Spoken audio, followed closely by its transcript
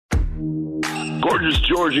Gorgeous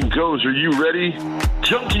George and Goes, are you ready?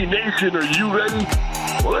 Junkie Nation, are you ready?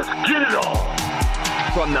 Well, let's get it on.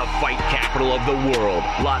 From the fight capital of the world,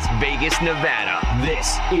 Las Vegas, Nevada,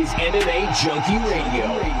 this is MMA Junkie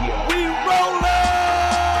Radio. We rollin'!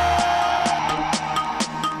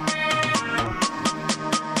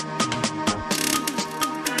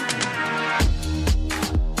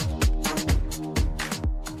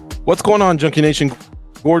 What's going on, Junkie Nation?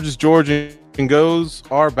 Gorgeous George and Goes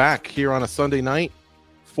are back here on a Sunday night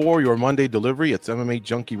for your Monday delivery. It's MMA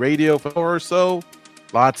Junkie Radio for an hour or so.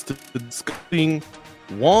 Lots to discussing.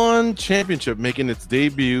 One championship making its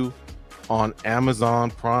debut on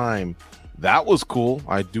Amazon Prime. That was cool.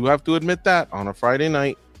 I do have to admit that on a Friday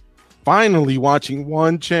night. Finally watching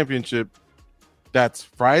one championship. That's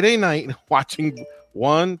Friday night watching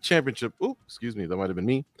one championship. Oh, excuse me. That might have been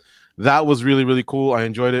me. That was really, really cool. I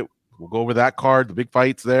enjoyed it. We'll go over that card, the big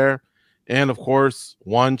fights there. And, of course,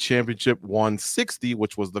 One Championship 160,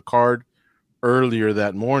 which was the card earlier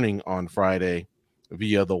that morning on Friday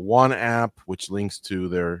via the One app, which links to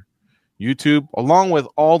their YouTube, along with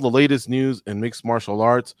all the latest news in mixed martial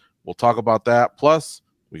arts. We'll talk about that. Plus,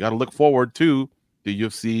 we got to look forward to the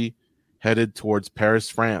UFC headed towards Paris,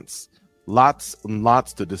 France. Lots and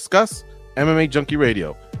lots to discuss. MMA Junkie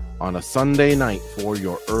Radio on a Sunday night for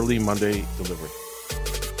your early Monday delivery.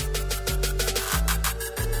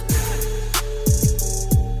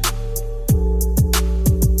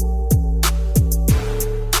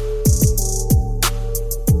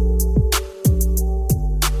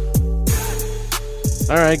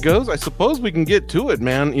 All right, Goes. I suppose we can get to it,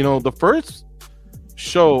 man. You know, the first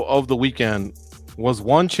show of the weekend was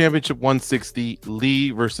One Championship 160,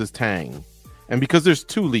 Lee versus Tang. And because there's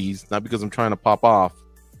two Lees, not because I'm trying to pop off,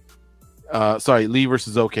 Lee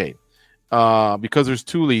versus OK. Because there's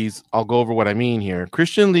two Lees, I'll go over what I mean here.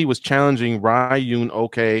 Christian Lee was challenging Ryan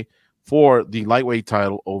OK for the lightweight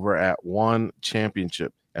title over at One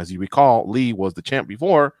Championship. As you recall, Lee was the champ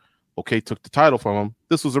before. OK took the title from him.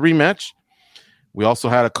 This was a rematch. We also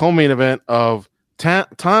had a co-main event of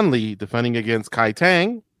Tan Lee defending against Kai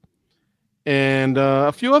Tang, and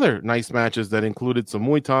a few other nice matches that included some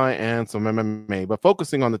Muay Thai and some MMA. But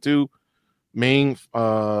focusing on the two main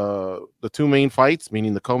fights,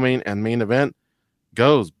 meaning the co-main and main event,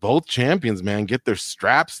 Goes. Both champions, man, get their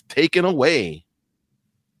straps taken away.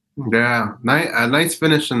 Yeah, a nice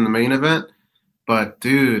finish in the main event. But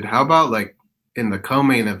dude, how about like in the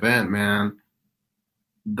co-main event, man?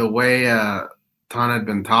 The way Tan had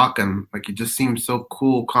been talking, like he just seemed so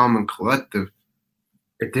cool, calm, and collective.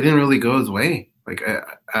 It didn't really go his way. Like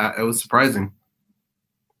it was surprising.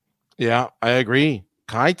 Yeah, I agree.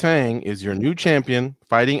 Kai Tang is your new champion,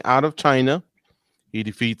 fighting out of China. He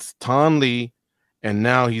defeats Tan Lee, and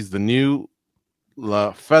now he's the new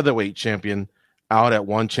featherweight champion out at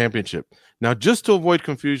One Championship. Now, just to avoid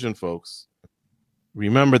confusion, folks,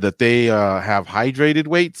 remember that they have hydrated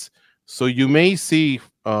weights, so you may see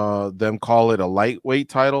them call it a lightweight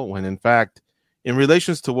title when in fact, in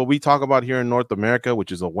relations to what we talk about here in North America,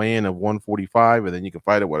 which is a weigh-in of 145, and then you can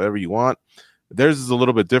fight it whatever you want. Theirs is a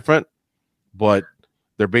little bit different, but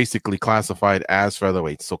they're basically classified as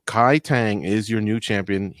featherweights. So Kai Tang is your new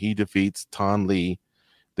champion. He defeats Tan Lee.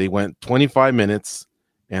 They went 25 minutes,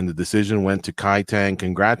 and the decision went to Kai Tang.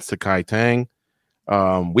 Congrats to Kai Tang.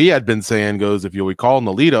 We had been saying, Goes, if you'll recall in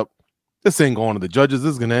the lead-up, this ain't going to the judges.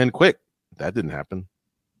 This is going to end quick. That didn't happen.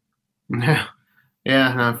 Yeah,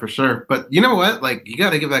 no, for sure. But you know what? Like, you got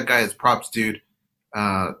to give that guy his props, dude.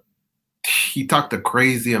 He talked a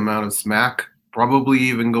crazy amount of smack, probably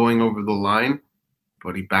even going over the line,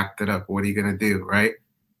 but he backed it up. What are you going to do, right?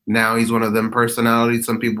 Now he's one of them personalities.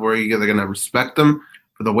 Some people are either going to respect him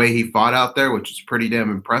for the way he fought out there, which is pretty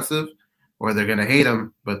damn impressive, or they're going to hate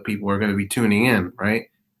him, but people are going to be tuning in, right?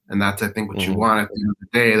 And that's, I think, what you want at the end of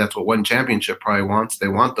the day. That's what One Championship probably wants. They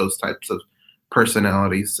want those types of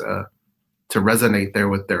personalities to resonate there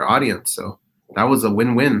with their audience. So that was a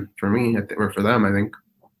win-win for me, or for them, I think.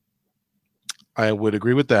 I would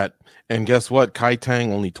agree with that. And guess what? Kai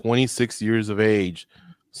Tang, only 26 years of age.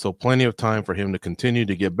 So plenty of time for him to continue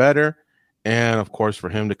to get better. And, of course, for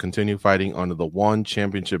him to continue fighting under the One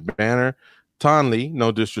Championship banner. Tan Lee,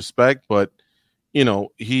 no disrespect, but, you know,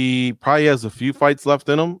 he probably has a few fights left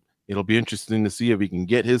in him. It'll be interesting to see if he can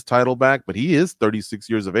get his title back, but he is 36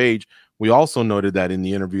 years of age. We also noted that in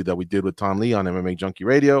the interview that we did with Tan Lee on MMA Junkie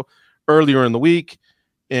Radio earlier in the week,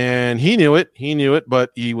 and he knew it,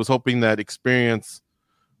 but he was hoping that experience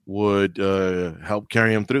would help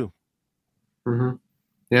carry him through. Mm-hmm.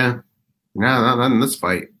 Yeah, not in this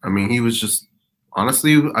fight. I mean, he was just,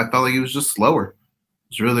 honestly, I felt like he was just slower.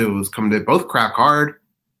 It was coming to both crack hard,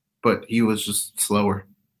 but he was just slower.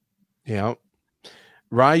 Yeah.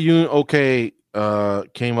 Ryan OK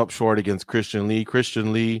came up short against Christian Lee.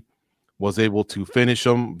 Christian Lee was able to finish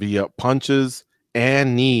him via punches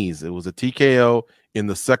and knees. It was a TKO in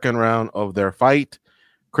the second round of their fight.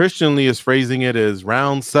 Christian Lee is phrasing it as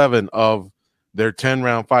round 7 of their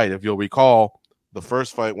 10-round fight. If you'll recall, the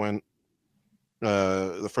first fight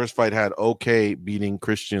had OK beating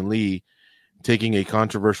Christian Lee, taking a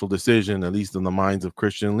controversial decision, at least in the minds of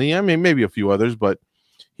Christian Lee. I mean, maybe a few others, but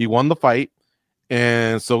he won the fight.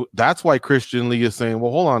 And so that's why Christian Lee is saying,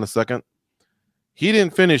 well, hold on a second. He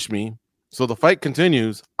didn't finish me. So the fight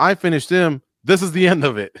continues. I finished him. This is the end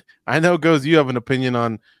of it. I know, Goes, you have an opinion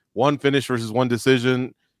on one finish versus one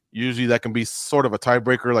decision. Usually that can be sort of a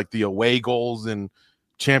tiebreaker, like the away goals in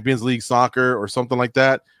Champions League soccer or something like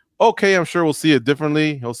that. Okay, I'm sure we'll see it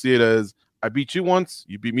differently. He'll see it as, I beat you once,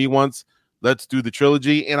 you beat me once. Let's do the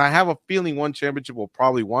trilogy. And I have a feeling One Championship will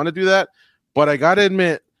probably want to do that. But I got to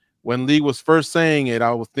admit, when Lee was first saying it,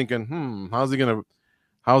 I was thinking, how's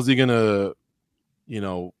he gonna,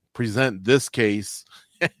 present this case?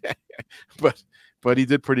 but he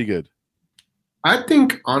did pretty good. I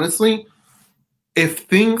think, honestly, if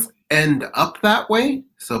things end up that way,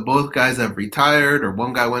 so both guys have retired or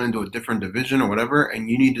one guy went into a different division or whatever, and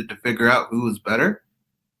you needed to figure out who was better,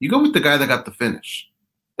 you go with the guy that got the finish.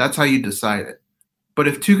 That's how you decide it. But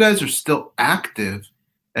if two guys are still active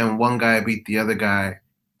and one guy beat the other guy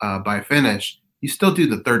by finish, you still do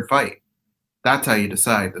the third fight. That's how you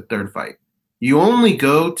decide the third fight. You only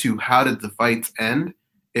go to how did the fights end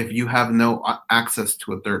if you have no access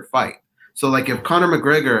to a third fight. So like if Conor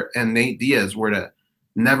McGregor and Nate Diaz were to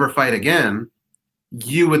never fight again,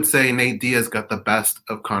 you would say Nate Diaz got the best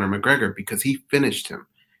of Conor McGregor because he finished him.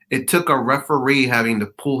 It took a referee having to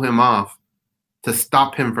pull him off to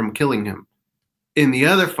stop him from killing him. In the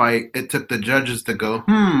other fight, it took the judges to go,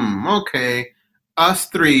 okay, us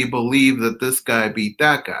three believe that this guy beat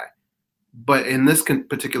that guy. But in this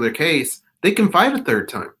particular case, they can fight a third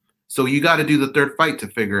time. So you got to do the third fight to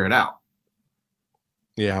figure it out.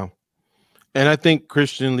 Yeah. And I think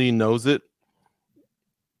Christian Lee knows it.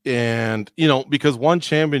 And, because One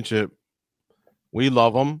Championship, we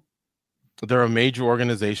love them. They're a major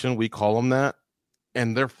organization. We call them that.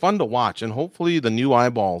 And they're fun to watch. And hopefully the new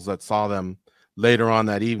eyeballs that saw them later on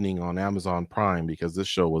that evening on Amazon Prime, because this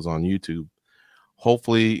show was on YouTube,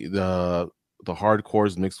 hopefully the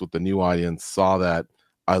hardcores mixed with the new audience saw that.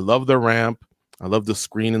 I love the ramp. I love the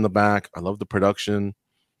screen in the back. I love the production.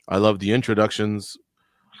 I love the introductions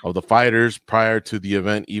of the fighters prior to the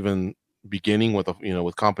event even beginning with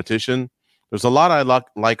with competition. There's a lot I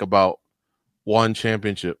like about One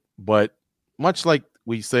Championship, but much like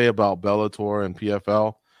we say about Bellator and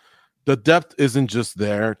PFL, the depth isn't just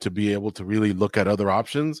there to be able to really look at other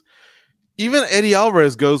options. Even Eddie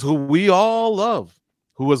Alvarez Goes, who we all love,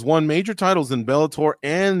 who has won major titles in Bellator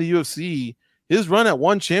and the UFC, his run at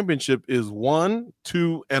One Championship is 1,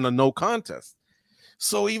 2, and a no contest.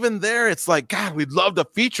 So even there, it's like, God, we'd love to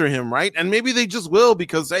feature him, right? And maybe they just will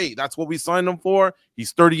because, hey, that's what we signed him for.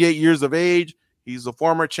 He's 38 years of age. He's a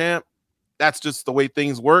former champ. That's just the way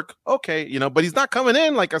things work. Okay, but he's not coming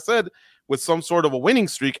in, like I said, with some sort of a winning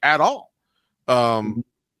streak at all.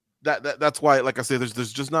 That's why, like I say,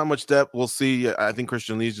 there's just not much depth. We'll see. I think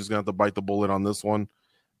Christian Lee's just gonna have to bite the bullet on this one,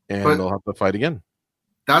 and they'll have to fight again.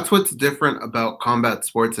 That's what's different about combat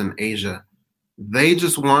sports in Asia. They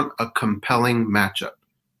just want a compelling matchup.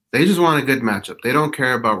 They just want a good matchup. They don't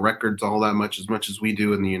care about records all that much as we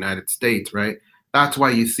do in the United States, right? That's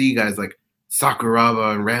why you see guys like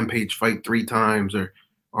Sakuraba and Rampage fight 3 times, or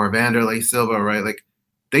Vanderlei Silva, right? Like,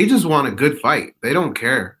 they just want a good fight. They don't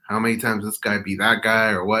care how many times this guy beat that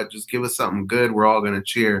guy or what. Just give us something good. We're all going to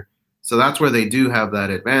cheer. So that's where they do have that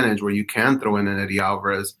advantage, where you can throw in an Eddie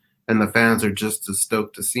Alvarez and the fans are just as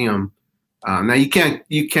stoked to see him. Now you can't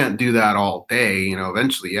do that all day.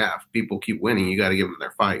 Eventually, yeah, if people keep winning, you got to give them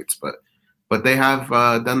their fights. But they have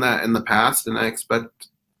done that in the past, and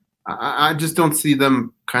I just don't see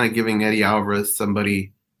them kind of giving Eddie Alvarez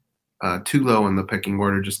somebody too low in the pecking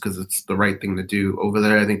order just because it's the right thing to do. Over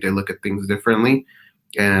there, I think they look at things differently,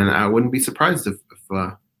 and I wouldn't be surprised if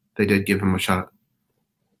they did give him a shot.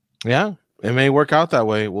 Yeah, it may work out that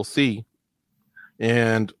way. We'll see.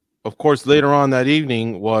 And of course, later on that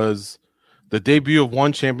evening was the debut of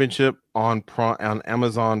One Championship on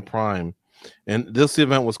Amazon Prime. And this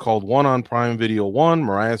event was called One on Prime Video 1,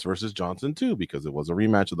 Moraes versus Johnson 2, because it was a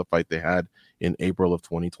rematch of the fight they had in April of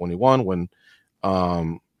 2021 when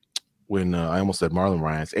I almost said Marlon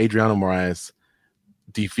Moraes, Adriano Moraes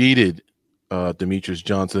defeated Demetrius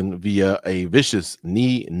Johnson via a vicious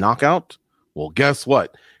knee knockout. Well, guess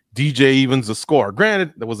what? DJ evens the score.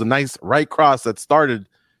 Granted, there was a nice right cross that started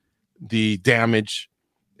the damage,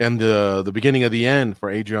 and the beginning of the end for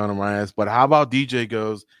Adriano Moraes. But how about DJ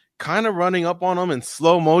goes kind of running up on him in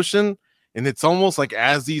slow motion, and it's almost like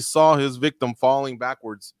as he saw his victim falling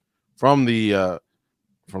backwards from the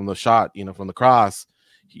shot, from the cross,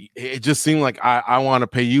 it just seemed like I want to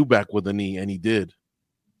pay you back with a knee, and he did.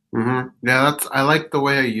 Mm-hmm. Yeah, I like the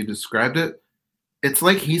way you described it. It's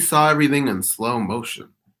like he saw everything in slow motion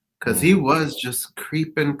because he was just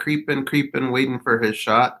creeping, waiting for his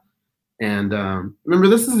shot. And remember,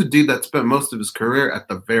 this is a dude that spent most of his career at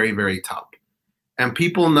the very, very top, and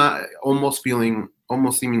people not almost seeming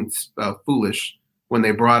foolish when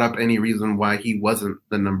they brought up any reason why he wasn't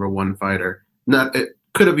the number one fighter. It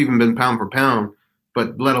could have even been pound for pound,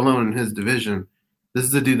 but let alone in his division. This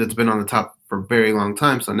is a dude that's been on the top for a very long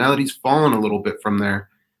time. So now that he's fallen a little bit from there,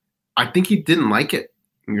 I think he didn't like it.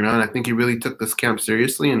 And I think he really took this camp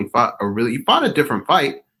seriously, and he fought a different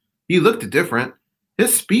fight. He looked different.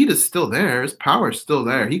 His speed is still there. His power is still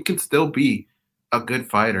there. He can still be a good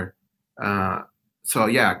fighter. So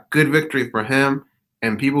yeah, good victory for him.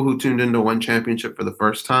 And people who tuned into One Championship for the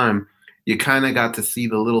first time, you kind of got to see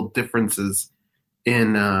the little differences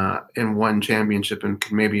in One Championship and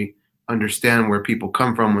can maybe understand where people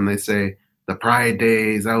come from when they say the Pride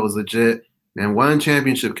days, that was legit. And One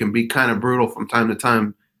Championship can be kind of brutal from time to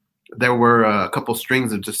time. There were a couple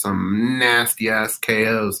strings of just some nasty ass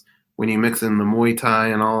KOs when you mix in the Muay Thai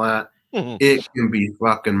and all that. It can be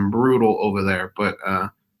fucking brutal over there, but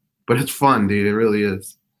it's fun, dude. It really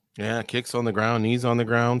is. Yeah, kicks on the ground, knees on the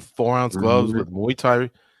ground, 4-ounce gloves with Muay Thai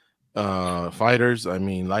fighters. I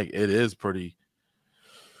mean, like, it is pretty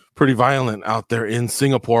violent out there in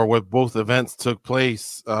Singapore where both events took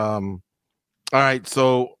place. All right,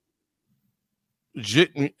 so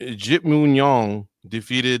Jit Moon Young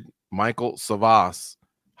defeated Michael Savas.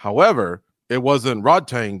 However, it wasn't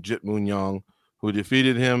Rodtang Jit Moon Young who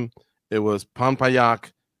defeated him. It was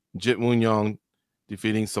Panpayak Jit Moon Young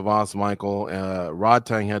defeating Savas Michael.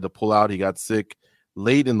 Rodtang had to pull out. He got sick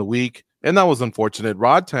late in the week, and that was unfortunate.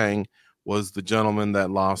 Rodtang was the gentleman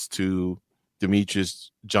that lost to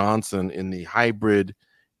Demetrius Johnson in the hybrid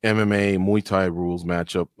MMA Muay Thai rules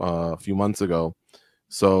matchup a few months ago.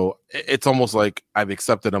 So it's almost like I've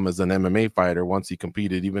accepted him as an MMA fighter once he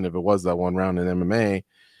competed, even if it was that one round in MMA.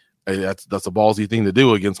 That's a ballsy thing to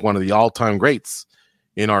do against one of the all-time greats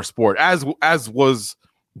in our sport, as was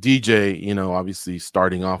DJ, obviously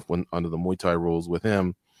starting off under the Muay Thai rules with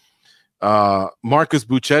him. Marcus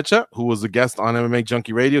Buchecha, who was a guest on MMA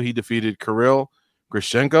Junkie Radio, he defeated Kirill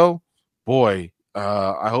Grishenko. Boy,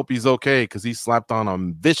 I hope he's okay because he slapped on a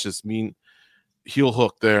vicious, mean heel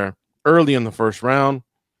hook there early in the first round.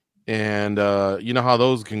 And you know how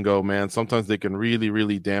those can go, man. Sometimes they can really,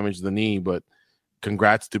 really damage the knee, but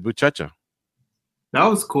congrats to Buchecha. That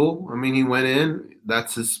was cool. I mean, he went in.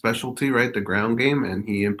 That's his specialty, right? The ground game, and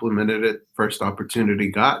he implemented it first opportunity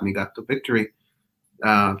he got, and he got the victory.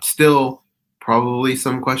 Still, probably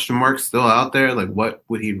some question marks still out there. Like, what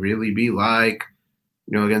would he really be like,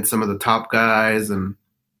 against some of the top guys, and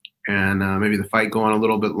maybe the fight going a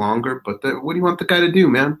little bit longer. But what do you want the guy to do,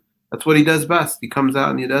 man? That's what he does best. He comes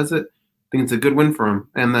out and he does it. I think it's a good win for him.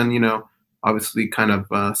 And then, obviously kind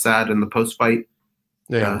of sad in the post-fight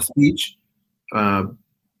speech.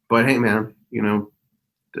 But hey, man,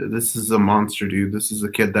 this is a monster, dude. This is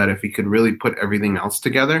a kid that if he could really put everything else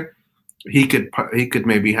together, he could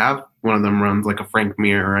maybe have one of them runs like a Frank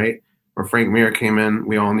Mir, right? Where Frank Mir came in,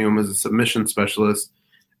 we all knew him as a submission specialist,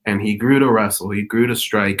 and he grew to wrestle, he grew to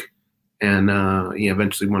strike, and he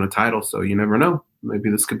eventually won a title. So you never know.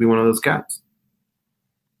 Maybe this could be one of those cats.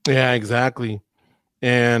 Yeah, exactly.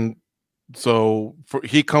 And so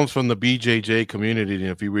he comes from the BJJ community, and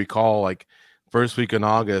if you recall, like first week in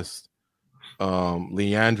August,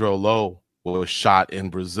 Leandro Lo was shot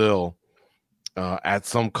in Brazil at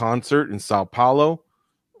some concert in Sao Paulo.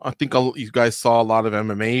 I think you guys saw a lot of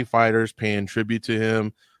MMA fighters paying tribute to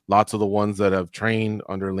him. Lots of the ones that have trained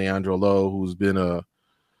under Leandro Lo, who's been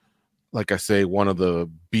like I say, one of the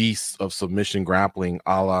beasts of submission grappling,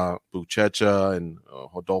 a la Buchecha and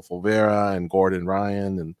Rodolfo Vera and Gordon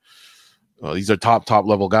Ryan, and these are top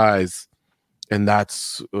level guys, and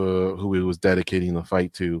that's who he was dedicating the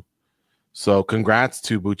fight to. So congrats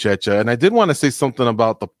to Buchecha. And I did want to say something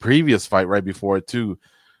about the previous fight right before it too.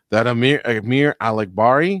 That Amir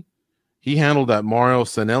Alekbari, he handled that Mario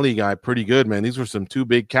Sanelli guy pretty good, man. These were some two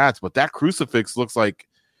big cats, but that crucifix looks like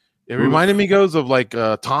it reminded me of like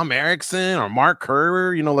Tom Erickson or Mark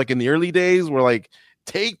Kerr, like in the early days, where like,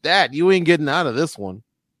 take that, you ain't getting out of this one.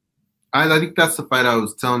 I think that's the fight I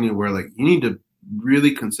was telling you where like you need to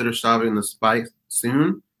really consider stopping this fight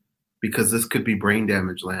soon because this could be brain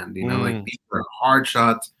damage land. Like these are hard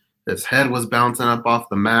shots. His head was bouncing up off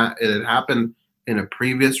the mat. It had happened in a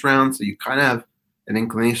previous round, so you kind of have an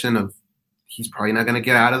inclination of he's probably not going to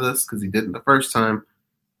get out of this because he didn't the first time.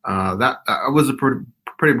 That was a pretty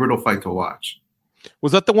brutal fight to watch.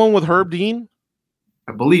 Was that the one with Herb Dean?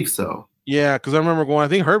 I believe so. Yeah, because I remember going, I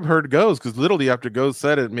think Herb heard Goes, because literally after Goes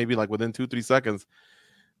said it, maybe like within 2-3 seconds,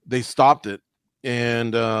 they stopped it.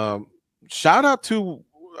 And shout out to,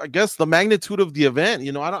 I guess, the magnitude of the event.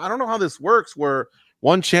 You know, I don't know how this works, where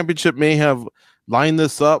One Championship may have lined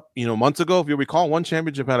this up, you know, months ago. If you recall, One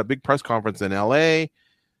Championship had a big press conference in LA.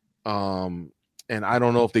 And I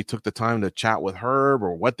don't know if they took the time to chat with Herb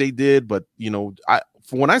or what they did, but you know,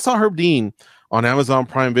 when I saw Herb Dean on Amazon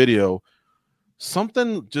Prime Video,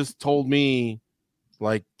 something just told me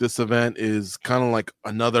like this event is kind of like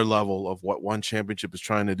another level of what One Championship is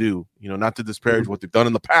trying to do. You know, not to disparage what they've done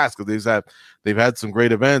in the past, because they've had some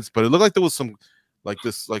great events, but it looked like there was some like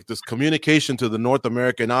this communication to the North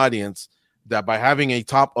American audience that by having a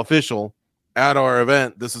top official at our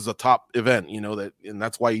event, this is a top event, you know, and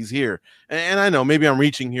that's why he's here. And I know maybe I'm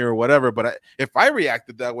reaching here or whatever, but if I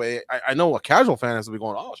reacted that way, I know a casual fan has to be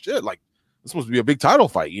going, oh shit, like this must be a big title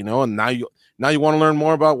fight, you know, and now you want to learn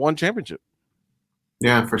more about One Championship.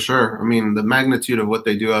 Yeah, for sure. I mean, the magnitude of what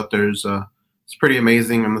they do out there is it's pretty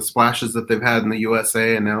amazing, and the splashes that they've had in the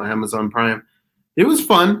USA and now Amazon Prime. It was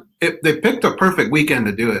fun. They picked a perfect weekend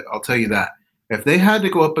to do it, I'll tell you that. If they had to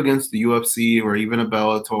go up against the UFC or even a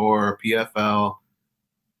Bellator or PFL,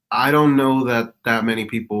 I don't know that many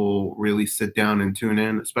people really sit down and tune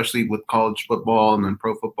in, especially with college football and then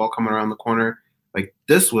pro football coming around the corner. Like,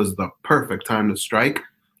 this was the perfect time to strike.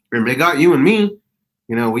 And they got you and me.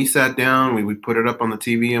 You know, we sat down, we put it up on the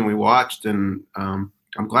TV and we watched, and I'm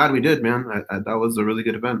glad we did, man. That was a really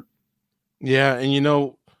good event. Yeah, and you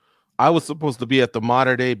know, I was supposed to be at the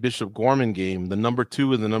modern-day Bishop Gorman game, the number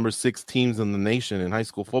 2 and the number 6 teams in the nation in high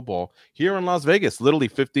school football here in Las Vegas, literally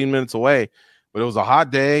 15 minutes away. But it was a hot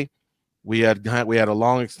day. We had a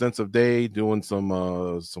long, extensive day doing some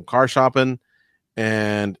car shopping,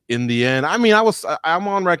 and in the end, I mean, I'm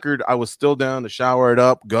on record. I was still down to shower it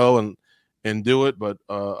up, go and do it, but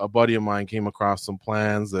a buddy of mine came across some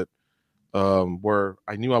plans that where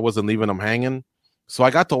I knew I wasn't leaving them hanging. So I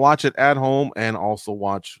got to watch it at home and also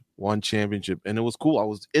watch One Championship, and it was cool. I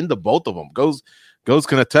was into both of them. Goes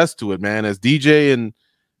can attest to it, man. As DJ and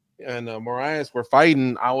Marias were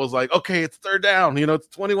fighting, I was like, okay, it's third down. You know, it's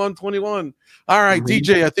 21-21. All right,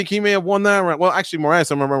 DJ, I think he may have won that round. Well, actually, Marias,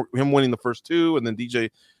 I remember him winning the first 2, and then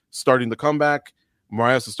DJ starting to come back.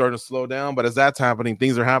 Marias is starting to slow down, but as that's happening,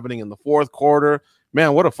 things are happening in the fourth quarter.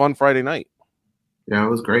 Man, what a fun Friday night. Yeah, it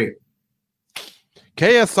was great.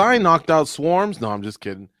 KSI knocked out Swarms. No, I'm just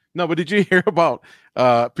kidding. No, but did you hear about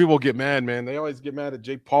people get mad, man? They always get mad at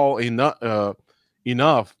Jake Paul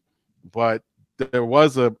enough. But there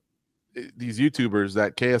was these YouTubers,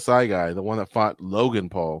 that KSI guy, the one that fought Logan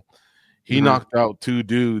Paul, he knocked out 2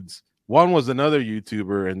 dudes. One was another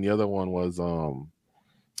YouTuber, and the other one was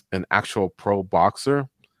an actual pro boxer.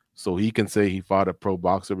 So he can say he fought a pro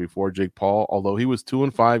boxer before Jake Paul, although he was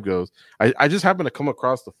 2-5 goes. I just happened to come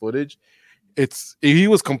across the footage. He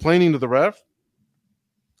was complaining to the ref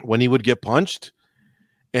when he would get punched,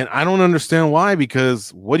 and I don't understand why,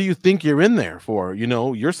 because what do you think you're in there for? You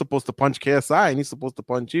know, you're supposed to punch KSI and he's supposed to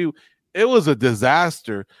punch you. It was a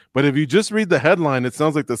disaster. But if you just read the headline, it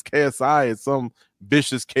sounds like this KSI is some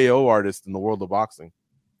vicious KO artist in the world of boxing.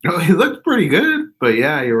 Oh, he looked pretty good, but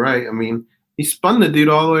yeah, you're right. I mean, he spun the dude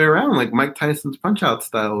all the way around like Mike Tyson's Punch-Out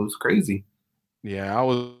style. It was crazy. Yeah, I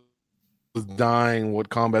was dying what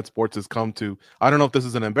combat sports has come to. I don't know if this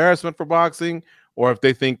is an embarrassment for boxing, or if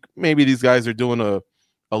they think maybe these guys are doing a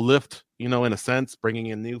lift, you know, in a sense, bringing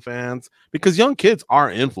in new fans, because young kids are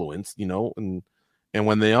influenced, you know, and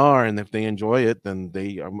when they are, and if they enjoy it, then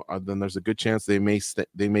then there's a good chance they may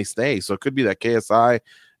stay. So it could be that KSI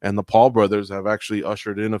and the Paul brothers have actually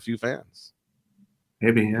ushered in a few fans.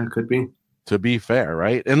 Maybe, yeah, could be. To be fair,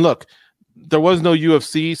 right? And look, there was no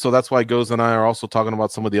UFC, so that's why Goes and I are also talking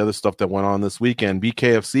about some of the other stuff that went on this weekend.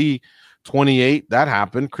 BKFC 28, that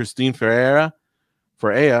happened. Christine Ferreira,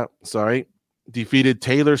 defeated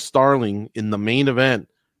Taylor Starling in the main event.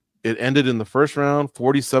 It ended in the first round,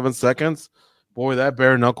 47 seconds. Boy, that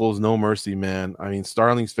bare knuckles, no mercy, man. I mean,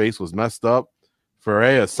 Starling's face was messed up.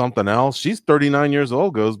 Ferreira is something else. She's 39 years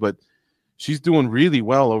old, Goes, but she's doing really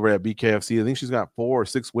well over at BKFC. I think she's got 4 or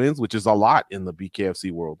 6 wins, which is a lot in the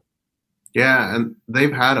BKFC world. Yeah, and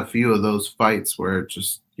they've had a few of those fights where it's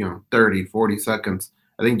just, 30, 40 seconds.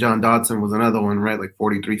 I think John Dodson was another one, right? Like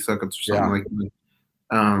 43 seconds or something like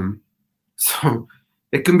that. So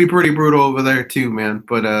it can be pretty brutal over there too, man.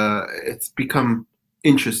 But it's become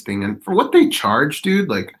interesting. And for what they charge, dude,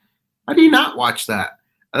 like How do you not watch that?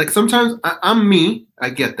 Like sometimes I'm me, I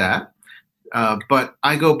get that, but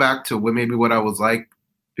I go back to maybe what I was like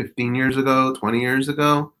 15 years ago, 20 years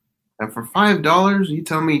ago, and for $5, you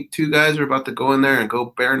tell me two guys are about to go in there and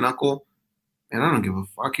go bare knuckle, and I don't give a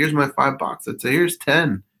fuck. Here's my $5. I'd say here's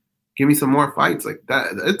 10. Give me some more fights like that.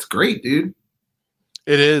 It's great, dude.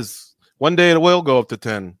 It is. One day it will go up to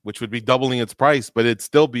 10, which would be doubling its price, but it'd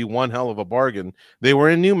still be one hell of a bargain. They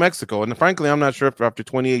were in New Mexico, and frankly, I'm not sure if after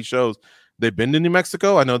 28 shows they've been to New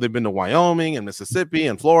Mexico. I know they've been to Wyoming and Mississippi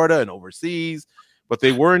and Florida and overseas, but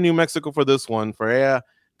they were in New Mexico for this one. Ferreira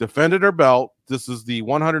defended her belt. This is the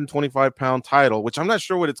 125-pound title, which I'm not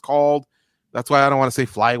sure what it's called. That's why I don't want to say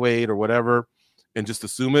flyweight or whatever and just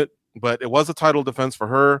assume it, but it was a title defense for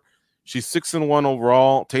her. She's 6-1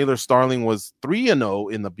 overall. Taylor Starling was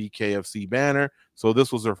 3-0 in the BKFC banner. So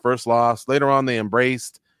this was her first loss. Later on, they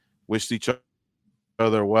embraced, wished each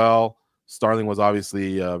other well. Starling was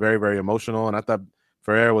obviously very, very emotional. And I thought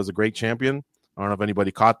Ferreira was a great champion. I don't know if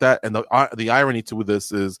anybody caught that. And the irony to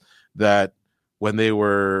this is that when they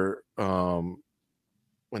were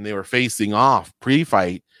facing off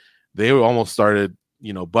pre-fight, they almost started,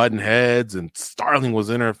 butting heads, and Starling was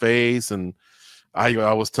in her face, and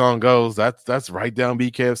I was telling Goes that's right down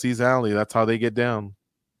BKFC's alley. That's how they get down.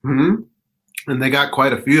 Mm-hmm. And they got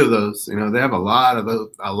quite a few of those. They have a lot of those.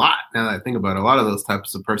 A lot, now that I think about it, a lot of those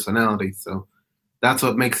types of personalities. So that's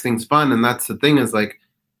what makes things fun. And that's the thing is, like,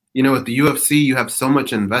 with the UFC, you have so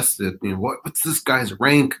much invested. What's this guy's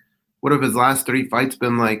rank? What have his last 3 fights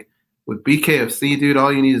been like? With BKFC, dude,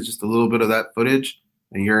 all you need is just a little bit of that footage,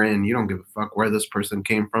 and you're in. You don't give a fuck where this person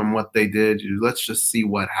came from, what they did. Let's just see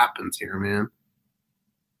what happens here, man.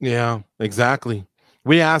 Yeah, exactly.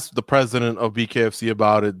 We asked the president of BKFC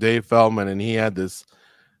about it, Dave Feldman, and he had this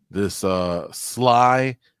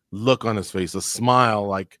sly look on his face, a smile,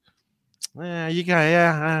 like, okay,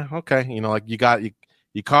 like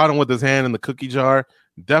you caught him with his hand in the cookie jar.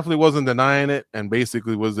 Definitely wasn't denying it, and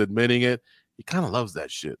basically was admitting it. He kind of loves that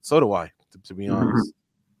shit. So do I, to be honest.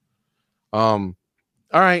 All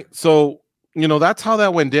right, so. That's how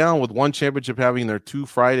that went down, with one championship having their 2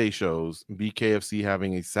 Friday shows, BKFC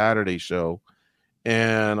having a Saturday show.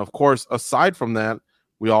 And of course, aside from that,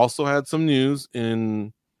 we also had some news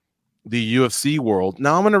in the UFC world.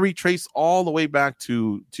 Now I'm going to retrace all the way back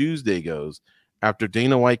to Tuesday Goes, after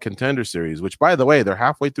Dana White Contender Series, which, by the way, they're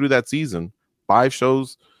halfway through that season. 5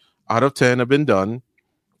 shows out of 10 have been done.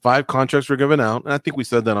 5 contracts were given out. And I think we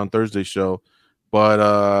said that on Thursday's show.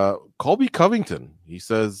 But Colby Covington, he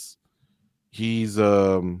says he's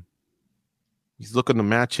looking to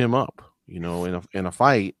match him up, in a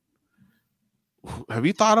fight. Have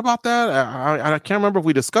you thought about that? I can't remember if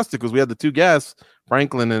we discussed it because we had the 2 guests,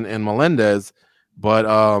 Franklin and Melendez. But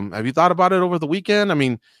have you thought about it over the weekend? I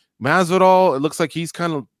mean, Masvidal, it looks like he's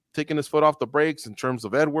kind of taking his foot off the brakes in terms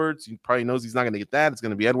of Edwards. He probably knows he's not going to get that. It's going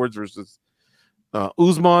to be Edwards versus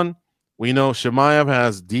Usman. We know Chimaev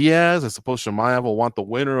has Diaz. I suppose Chimaev will want the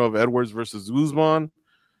winner of Edwards versus Usman.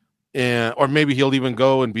 Or maybe he'll even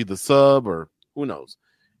go and be the sub, or who knows.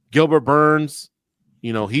 Gilbert Burns,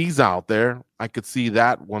 he's out there. I could see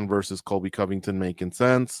that one versus Colby Covington making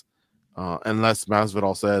sense, unless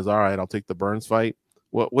Masvidal says, all right, I'll take the Burns fight.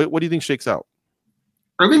 What do you think shakes out?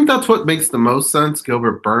 I think that's what makes the most sense,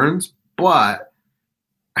 Gilbert Burns. But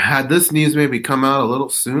had this news maybe come out a little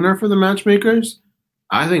sooner for the matchmakers,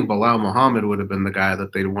 I think Bilal Muhammad would have been the guy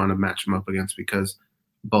that they'd want to match him up against, because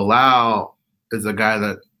Bilal is a guy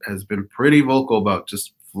that has been pretty vocal about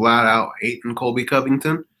just flat out hating Colby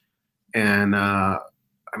Covington. And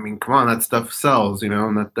come on, that stuff sells, and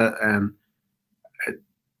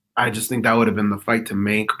I just think that would have been the fight to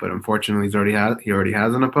make, but unfortunately he already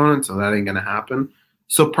has an opponent, so that ain't gonna happen.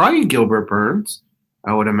 So probably Gilbert Burns,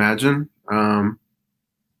 I would imagine. I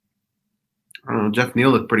don't know, Jeff Neal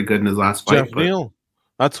looked pretty good in his last fight. Neal.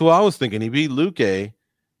 That's who I was thinking. He beat Luque,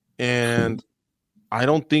 and I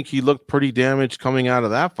don't think he looked pretty damaged coming out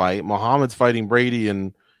of that fight. Muhammad's fighting Brady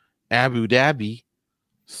in Abu Dhabi.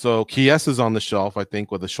 So Chiesa is on the shelf, I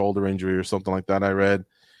think, with a shoulder injury or something like that, I read.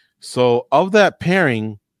 So of that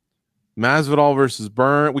pairing, Masvidal versus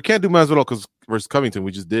Burns. We can't do Masvidal versus Covington.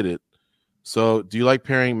 We just did it. So do you like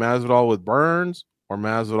pairing Masvidal with Burns or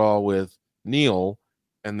Masvidal with Neal,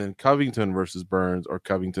 and then Covington versus Burns or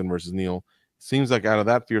Covington versus Neal? Seems like out of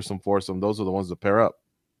that fearsome foursome, those are the ones to pair up.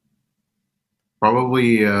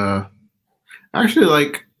 Probably, actually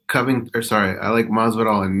like Covington. Or sorry, I like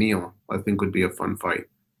Masvidal and Neal. I think would be a fun fight.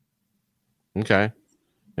 Okay,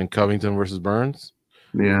 and Covington versus Burns.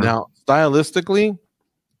 Yeah. Now, stylistically,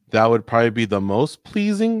 that would probably be the most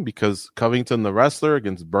pleasing, because Covington, the wrestler,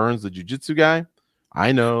 against Burns, the jiu-jitsu guy.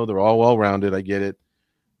 I know they're all well-rounded. I get it.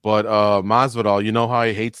 But Masvidal, you know how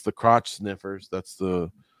he hates the crotch sniffers. That's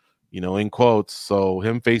the, in quotes. So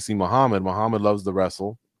him facing Muhammad loves to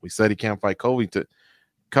wrestle. We said he can't fight Covington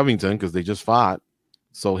because they just fought.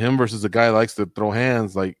 So him versus a guy who likes to throw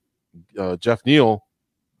hands like Jeff Neal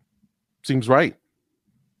seems right.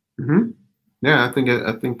 Mm-hmm. Yeah, I think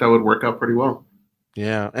that would work out pretty well.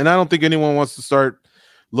 Yeah, and I don't think anyone wants to start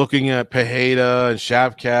looking at Pereira and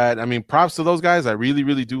Shavkat. I mean, props to those guys. I really,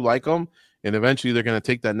 really do like them, and eventually they're going to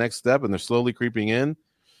take that next step, and they're slowly creeping in.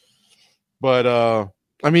 But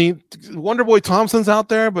I mean, Wonderboy Thompson's out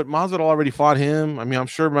there, but Masvidal already fought him. I mean, I'm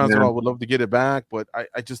sure Masvidal would love to get it back, but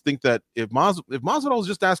I just think that if Masvidal is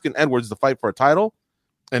just asking Edwards to fight for a title,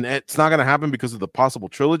 and it's not going to happen because of the possible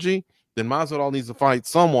trilogy, then Masvidal needs to fight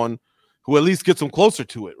someone who at least gets him closer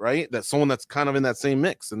to it, right? That's someone that's kind of in that same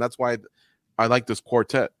mix, and that's why I like this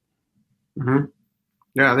quartet. Mm-hmm.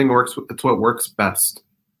 Yeah, I think it's what works best.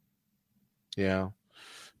 Yeah.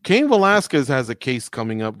 Cain Velasquez has a case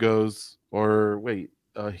coming up, no.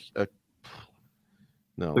 I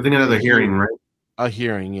think another hearing, right? A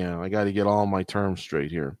hearing, yeah. I got to get all my terms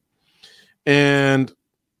straight here. And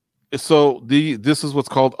so this is what's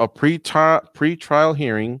called a pre-trial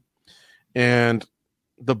hearing, and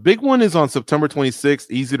the big one is on September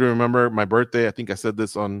 26th. Easy to remember, my birthday. I think I said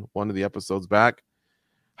this on one of the episodes back.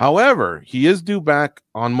 However, he is due back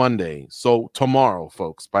on Monday. So tomorrow,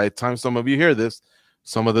 folks, by the time some of you hear this,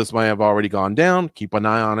 some of this might have already gone down. Keep an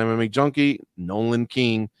eye on MMA Junkie. Nolan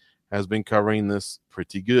King has been covering this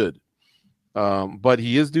pretty good. But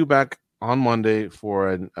he is due back on Monday for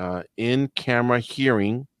an in-camera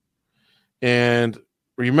hearing. And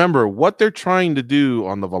remember, what they're trying to do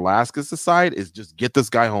on the Velasquez side is just get this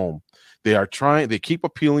guy home. They keep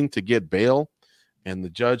appealing to get bail, and the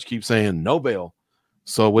judge keeps saying no bail.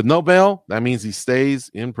 So with no bail, that means he stays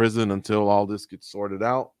in prison until all this gets sorted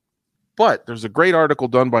out. But there's a great article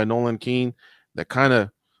done by Nolan King that kind of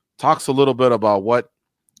talks a little bit about what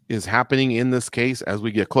is happening in this case as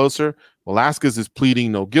we get closer. Velasquez is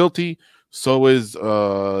pleading no guilty. So is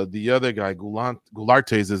the other guy,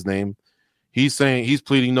 Goularte is his name. He's saying he's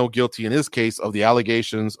pleading no guilty in his case of the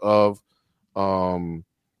allegations of, I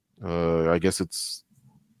guess it's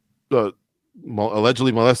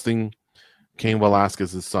allegedly molesting Cain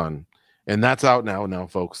Velasquez's son, and that's out now. Now,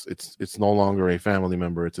 folks, it's no longer a family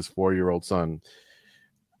member; it's his 4-year-old son.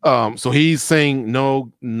 So he's saying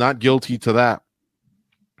no, not guilty to that.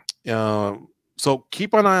 So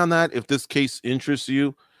keep an eye on that if this case interests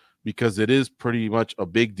you, because it is pretty much a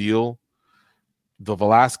big deal. The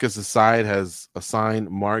Velasquez side has assigned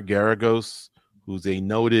Mark Garagos, who's a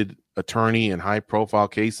noted attorney in high-profile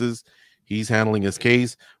cases. He's handling his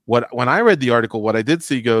case. When I read the article, what I did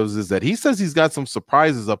see is that he says he's got some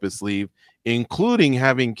surprises up his sleeve, including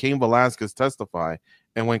having Cain Velasquez testify.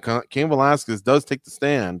 And when Cain Velasquez does take the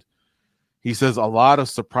stand, he says a lot of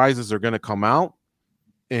surprises are going to come out,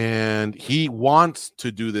 and he wants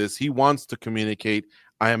to do this. He wants to communicate,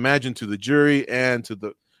 I imagine, to the jury and to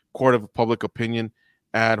the court of public opinion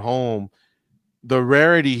at home. The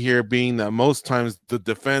rarity here being that most times the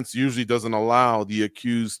defense usually doesn't allow the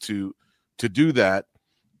accused to do that.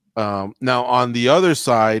 Now on the other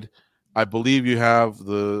side, I believe you have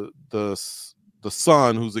the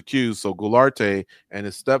son who's accused, so Goularte, and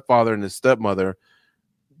his stepfather and his stepmother.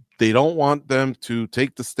 They don't want them to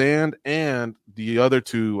take the stand, and the other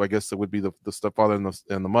two, I guess it would be the stepfather and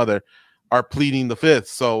the mother, are pleading the fifth.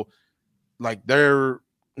 So like they're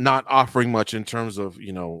not offering much in terms of,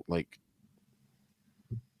 like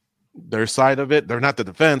their side of it. They're not the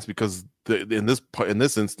defense because in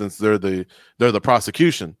this instance they're the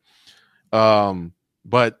prosecution.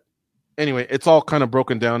 But anyway, it's all kind of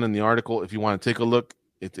broken down in the article. If you want to take a look,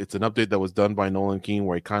 it's an update that was done by Nolan King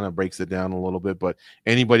where he kind of breaks it down a little bit. But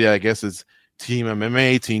anybody, I guess, is Team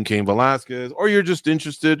MMA, Team Cain Velasquez, or you're just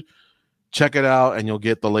interested, check it out and you'll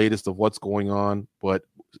get the latest of what's going on. But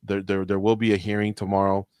there will be a hearing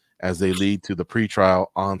tomorrow as they lead to the pretrial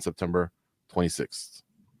on September 26th.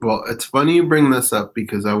 Well, it's funny you bring this up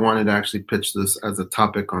because I wanted to actually pitch this as a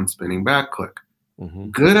topic on Spinning Back Click. Mm-hmm.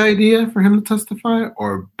 Good idea for him to testify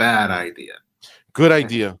or bad idea? Good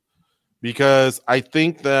idea, because I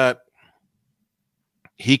think that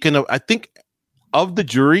he can. I think of the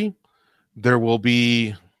jury, there will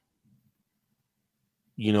be,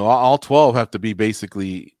 all 12 have to be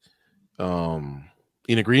basically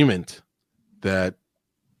in agreement that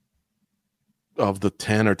of the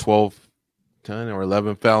 10 or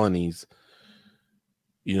 11 felonies,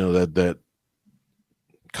 that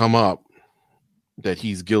come up, that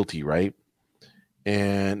he's guilty, right?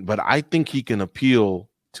 But I think he can appeal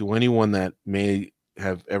to anyone that may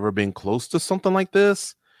have ever been close to something like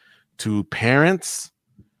this, to parents,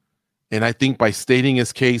 And I think by stating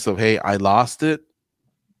his case of, hey, I lost it,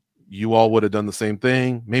 you all would have done the same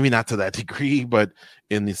thing. Maybe not to that degree, but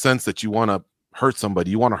in the sense that you want to hurt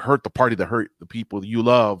somebody, you want to hurt the party that hurt the people you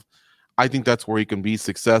love. I think that's where he can be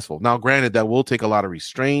successful. Now, granted, that will take a lot of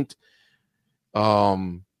restraint.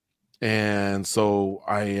 And so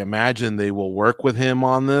I imagine they will work with him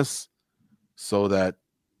on this so that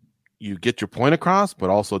you get your point across, but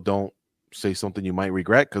also don't say something you might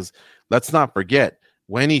regret. Because let's not forget,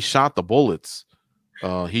 when he shot the bullets,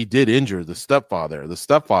 he did injure the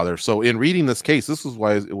stepfather. So in reading this case, this is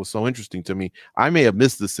why it was so interesting to me. I may have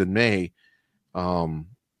missed this in May.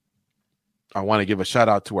 I want to give a shout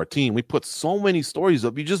out to our team. We put so many stories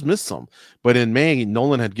up. You just missed some. But in May,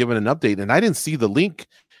 Nolan had given an update, and I didn't see the link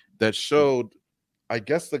that showed, I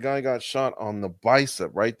guess the guy got shot on the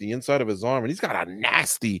bicep, right? The inside of his arm, and he's got a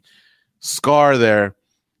nasty scar there.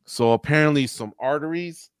 So apparently some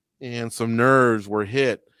arteries and some nerves were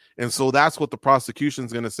hit. And so that's what the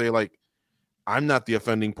prosecution's going to say, like, I'm not the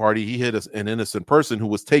offending party. He hit an innocent person who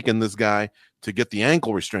was taking this guy to get the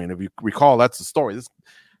ankle restraint. If you recall, that's the story. This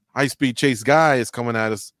high-speed chase guy is coming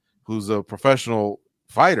at us who's a professional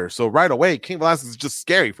fighter. So right away, Cain Velasquez is just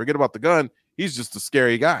scary. Forget about the gun. He's just a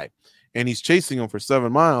scary guy. And he's chasing him for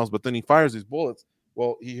 7 miles, but then he fires these bullets.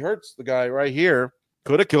 Well, he hurts the guy right here.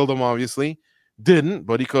 Could have killed him, obviously. Didn't,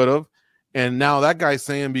 but he could have. And now that guy's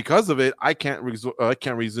saying because of it, I can't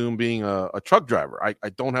resume being a truck driver. I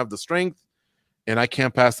don't have the strength, and I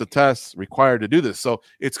can't pass the tests required to do this. So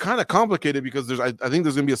it's kind of complicated because I think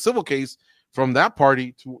there's going to be a civil case from that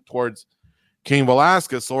party towards Cain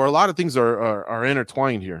Velasquez. So a lot of things are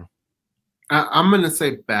intertwined here. I'm going to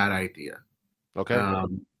say bad idea. Okay.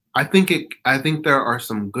 I think there are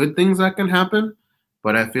some good things that can happen,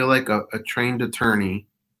 but I feel like a trained attorney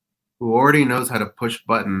who already knows how to push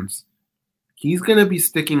buttons, he's going to be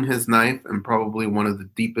sticking his knife in probably one of the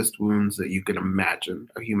deepest wounds that you can imagine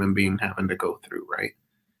a human being having to go through, right?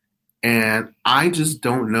 And I just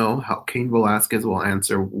don't know how Cain Velasquez will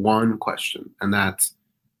answer one question, and that's,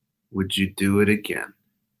 would you do it again?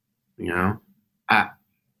 You know,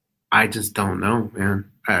 I just don't know, man.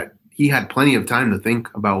 He had plenty of time to think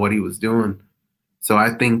about what he was doing. So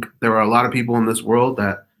I think there are a lot of people in this world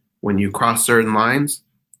that when you cross certain lines,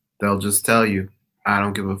 they'll just tell you, I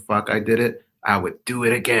don't give a fuck, I did it. I would do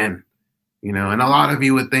it again. You know, and a lot of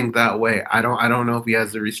you would think that way. I don't know if he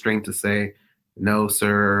has the restraint to say, no,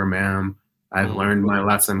 sir, ma'am, I've learned my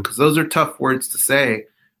lesson. Because those are tough words to say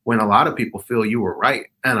when a lot of people feel you were right.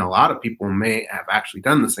 And a lot of people may have actually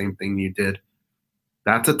done the same thing you did.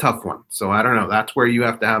 That's a tough one. So I don't know. That's where you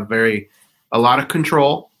have to have a lot of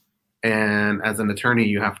control. And as an attorney,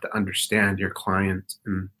 you have to understand your client.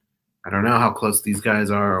 And I don't know how close these guys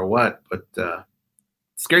are or what, but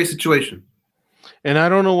scary situation. And I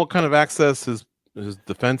don't know what kind of access his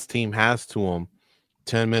defense team has to him.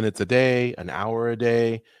 10 minutes a day, an hour a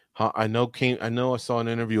day. I know I saw an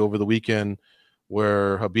interview over the weekend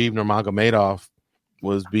where Khabib Nurmagomedov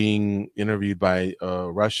was being interviewed by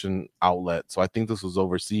a Russian outlet. So I think this was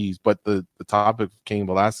overseas, but the topic of Cain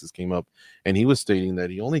Velasquez came up, and he was stating that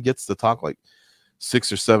he only gets to talk like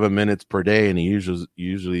 6 or 7 minutes per day, and he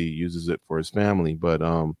usually uses it for his family. But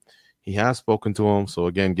he has spoken to him. So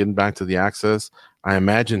again, getting back to the access, I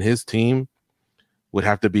imagine his team would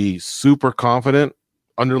have to be super confident.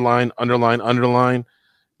 Underline.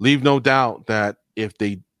 Leave no doubt that if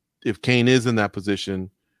Cain is in that position,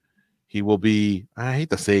 he will be, I hate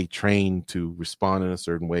to say trained to respond in a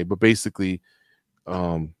certain way, but basically,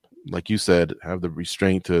 like you said, have the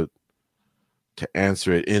restraint to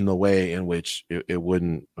answer it in the way in which it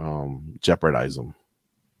wouldn't jeopardize him.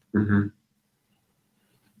 Mm-hmm.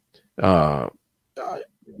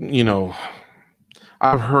 You know,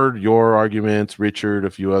 I've heard your arguments, Richard,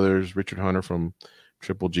 a few others, Richard Hunter from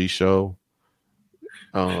Triple G Show.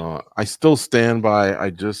 I still stand by.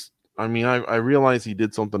 I realize he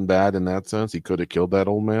did something bad in that sense. He could have killed that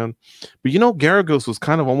old man. But, Garagos was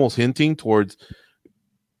kind of almost hinting towards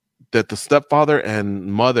that the stepfather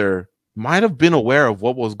and mother might have been aware of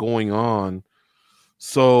what was going on.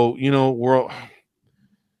 So,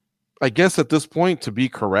 I guess at this point, to be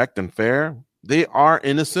correct and fair, they are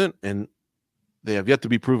innocent and they have yet to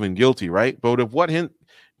be proven guilty, right? But if what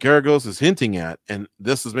Garagos is hinting at, and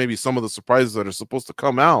this is maybe some of the surprises that are supposed to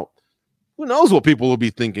come out, who knows what people will be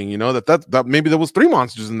thinking, that maybe there was 3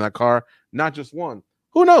 monsters in that car, not just one.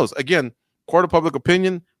 Who knows? Again, court of public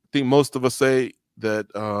opinion, I think most of us say that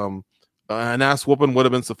an ass whooping would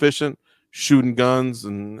have been sufficient, shooting guns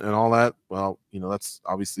and all that. Well, that's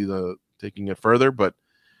obviously the taking it further, but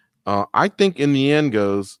I think in the end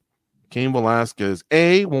goes, Cain Velasquez,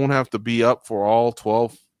 won't have to be up for all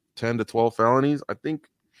 10 to 12 felonies. I think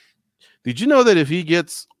Did you know that if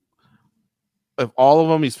all of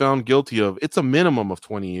them he's found guilty of, it's a minimum of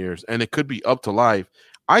 20 years and it could be up to life.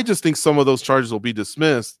 I just think some of those charges will be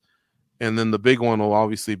dismissed. And then the big one will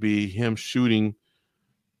obviously be him shooting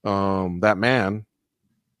that man.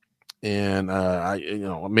 And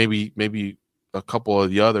maybe a couple of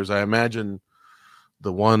the others. I imagine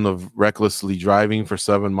the one of recklessly driving for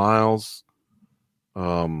 7 miles.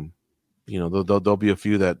 There'll be a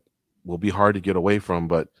few that will be hard to get away from,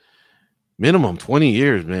 but minimum 20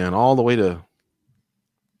 years, man, all the way to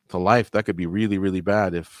life. That could be really, really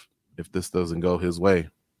bad if this doesn't go his way.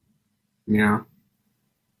 Yeah.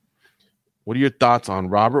 What are your thoughts on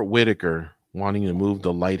Robert Whittaker wanting to move to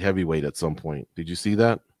light heavyweight at some point? Did you see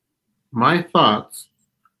that? My thoughts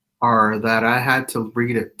are that I had to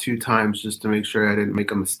read it 2 times just to make sure I didn't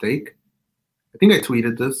make a mistake. I think I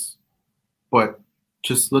tweeted this, but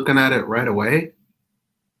just looking at it right away,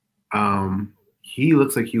 he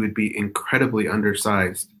looks like he would be incredibly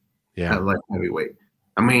undersized at light heavyweight.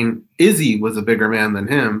 I mean, Izzy was a bigger man than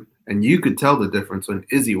him, and you could tell the difference when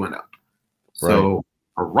Izzy went up. So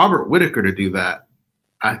for Robert Whittaker to do that,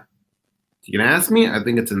 you can ask me, I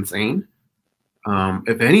think it's insane.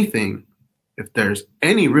 If anything, if there's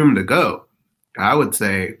any room to go, I would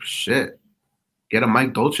say, shit, get a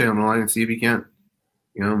Mike Dolce on the line and see if you can't,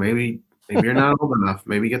 maybe you're not old enough.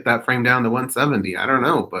 Maybe get that frame down to 170. I don't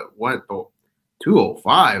know, but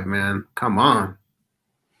 205, man, come on.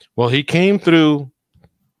 Well, he came through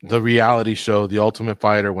the reality show, The Ultimate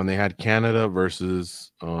Fighter, when they had Canada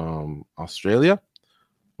versus Australia.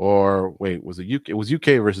 Or wait, was it UK? It was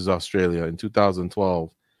UK versus Australia in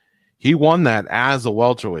 2012. He won that as a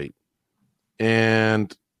welterweight.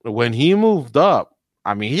 And when he moved up,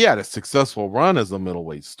 I mean, he had a successful run as a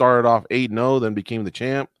middleweight. Started off 8-0, then became the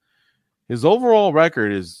champ. His overall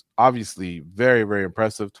record is obviously very, very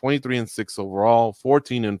impressive. 23-6 overall,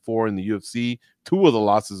 14-4 in the UFC. 2 of the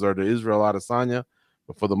losses are to Israel Adesanya.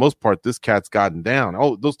 But for the most part, this cat's gotten down.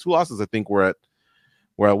 Oh, those 2 losses, I think, were at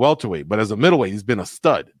welterweight. But as a middleweight, he's been a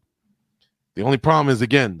stud. The only problem is,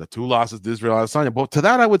 again, the 2 losses to Israel Adesanya. But to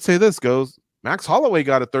that, I would say this goes. Max Holloway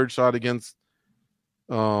got a 3rd shot against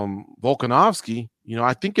Volkanovski.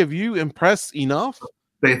 I think if you impress enough,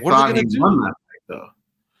 they thought he won that fight, though.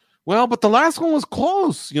 Well, but the last one was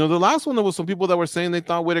close. The last one, there was some people that were saying they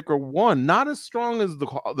thought Whittaker won. Not as strong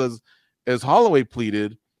as Holloway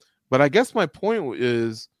pleaded. But I guess my point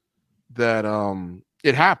is that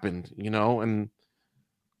it happened, and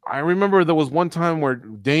I remember there was one time where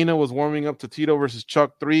Dana was warming up to Tito versus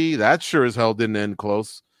Chuck 3. That sure as hell didn't end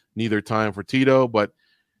close. Neither time for Tito, but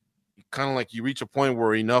kind of like you reach a point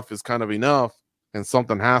where enough is kind of enough and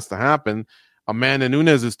something has to happen. Amanda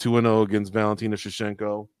Nunes is 2-0 against Valentina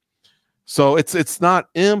Shevchenko. So it's not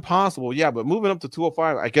impossible. Yeah, but moving up to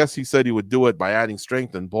 205, I guess he said he would do it by adding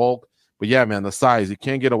strength and bulk. But yeah, man, the size, you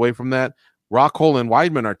can't get away from that. Rockhold and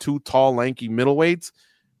Weidman are 2 tall, lanky middleweights.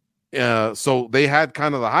 So they had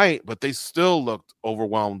kind of the height, but they still looked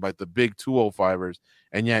overwhelmed by the big 205ers.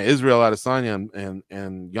 And yeah, Israel Adesanya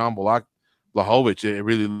and Jan Blachowicz, it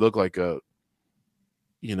really looked like an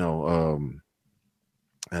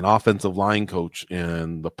offensive line coach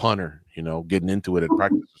and the punter, getting into it at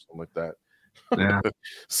practice or something like that. Yeah.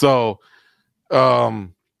 So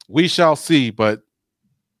we shall see. But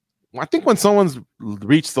I think when someone's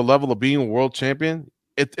reached the level of being a world champion,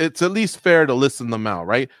 it's at least fair to listen them out,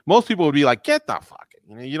 right? Most people would be like, get the fuck it.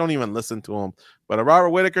 You don't even listen to him. But a Robert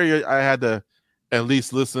Whittaker, I had to at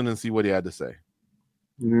least listen and see what he had to say.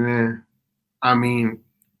 Yeah. I mean,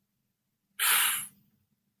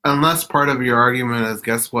 unless part of your argument is,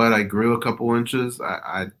 guess what? I grew a couple inches.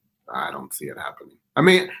 I don't see it happening. I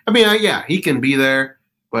mean, yeah, he can be there,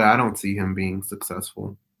 but I don't see him being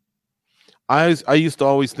successful. I used to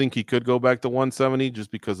always think he could go back to 170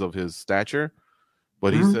 just because of his stature,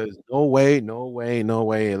 but he says no way.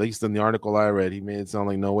 At least in the article I read, he made it sound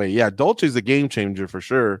like no way. Yeah, Dolce's a game changer for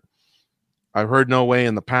sure. I've heard no way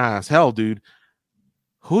in the past. Hell, dude,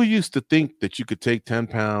 who used to think that you could take 10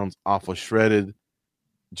 pounds off a shredded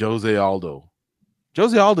Jose Aldo?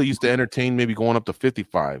 Jose Aldo used to entertain maybe going up to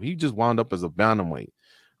 55. He just wound up as a bantamweight.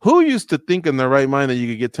 Who used to think in their right mind that you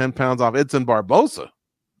could get 10 pounds off Edson Barbosa?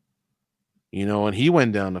 And he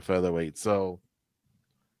went down to featherweight. So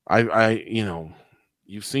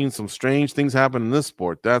you've seen some strange things happen in this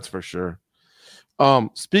sport. That's for sure.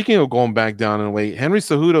 Speaking of going back down in weight, Henry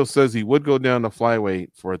Cejudo says he would go down to flyweight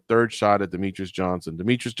for a 3rd shot at Demetrius Johnson.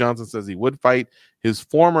 Demetrius Johnson says he would fight his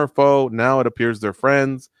former foe. Now it appears they're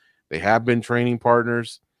friends. They have been training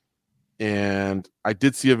partners. And I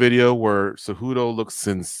did see a video where Cejudo looks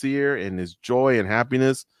sincere in his joy and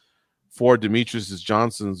happiness for Demetrius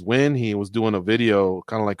Johnson's win. He was doing a video,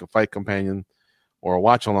 kind of like a fight companion or a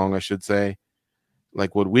watch along, I should say,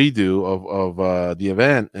 like what we do of the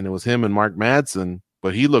event. And it was him and Mark Madsen,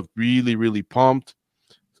 but he looked really, really pumped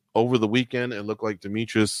over the weekend. It looked like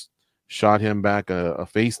Demetrius shot him back a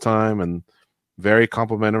FaceTime, and very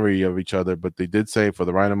complimentary of each other. But they did say for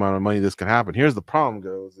the right amount of money, this can happen. Here's the problem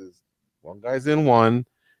goes is one guy's in one,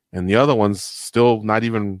 and the other one's still not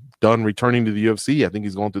even done returning to the UFC. I think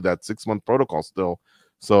he's going through that 6-month protocol still.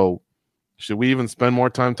 So should we even spend more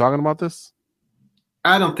time talking about this?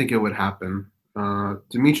 I don't think it would happen.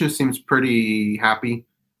 Demetrius seems pretty happy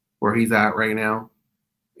where he's at right now.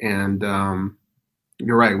 And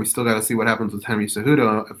you're right. We still got to see what happens with Henry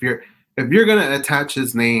Cejudo. If you're going to attach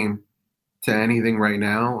his name to anything right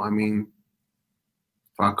now, I mean,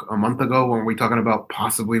 fuck, a month ago when we talking about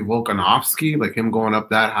possibly Volkanovski, like him going up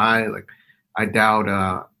that high, like I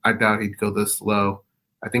doubt he'd go this low.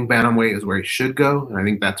 I think bantamweight is where he should go, and I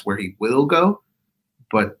think that's where he will go.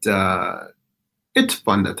 But it's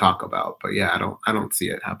fun to talk about. But yeah, I don't see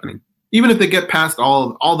it happening. Even if they get past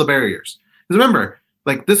all the barriers. Because remember,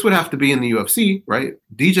 like this would have to be in the UFC, right?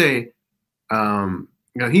 DJ,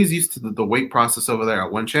 he's used to the weight process over there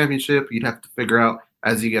at One Championship. You'd have to figure out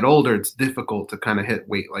as you get older, it's difficult to kind of hit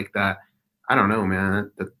weight like that. I don't know,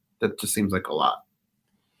 man. That just seems like a lot.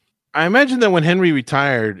 I imagine that when Henry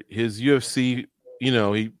retired, his UFC,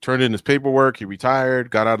 he turned in his paperwork, he retired,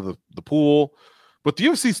 got out of the pool, but the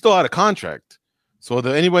UFC still had a contract. So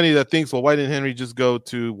anybody that thinks, well, why didn't Henry just go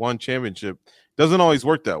to One Championship? Doesn't always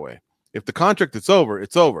work that way. If the contract is over,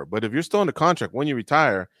 it's over. But if you're still under contract when you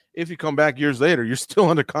retire, if you come back years later, you're still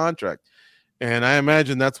under contract. And I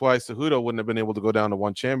imagine that's why Cejudo wouldn't have been able to go down to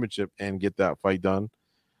One Championship and get that fight done.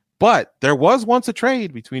 But there was once a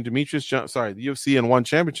trade between the UFC and One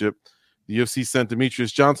Championship. The UFC sent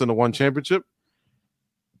Demetrius Johnson to One Championship.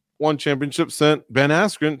 One Championship sent Ben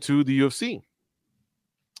Askren to the UFC.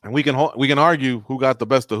 And we can argue who got the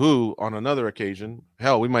best of who on another occasion.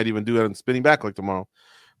 Hell, we might even do that in Spinning Back like tomorrow.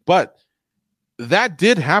 But that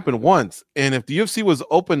did happen once. And if the UFC was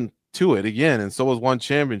open to it again, and so was One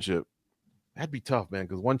Championship, that'd be tough, man,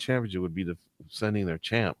 because One Championship would be sending their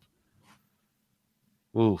champ.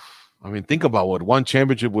 Oof. I mean, think about what One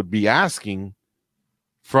Championship would be asking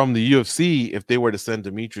from the UFC if they were to send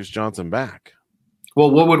Demetrius Johnson back. Well,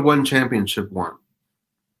 what would One Championship want?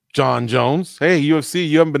 John Jones. Hey, UFC,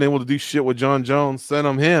 you haven't been able to do shit with John Jones. Send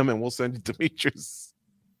him, and we'll send you Demetrius.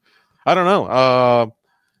 I don't know.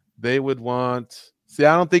 They would want. See,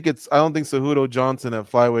 I don't think Cejudo Johnson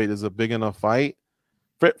at flyweight is a big enough fight.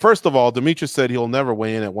 First of all, Demetrius said he'll never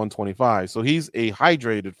weigh in at 125, so he's a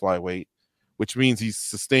hydrated flyweight, which means he's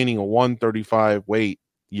sustaining a 135 weight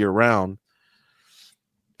year round.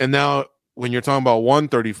 And now, when you're talking about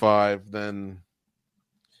 135, then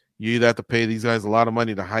you either have to pay these guys a lot of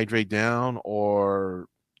money to hydrate down or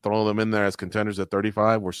throw them in there as contenders at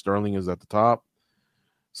 35 where Sterling is at the top.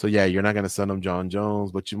 So, yeah, you're not going to send them John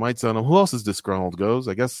Jones, but you might send them. Who else is disgruntled goes?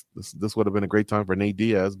 I guess this would have been a great time for Nate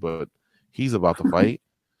Diaz, but he's about to fight.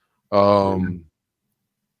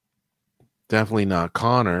 Definitely not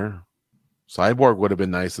Connor. Cyborg would have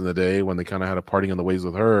been nice in the day when they kind of had a parting on the ways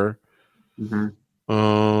with her.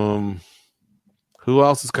 Mm-hmm. Who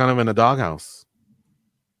else is kind of in a doghouse?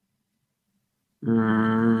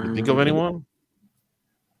 You think of anyone?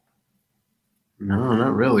 No,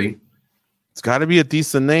 not really. It's got to be a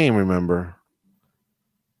decent name, remember?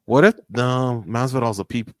 What if Masvidal's a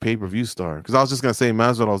pay-per-view star? Because I was just going to say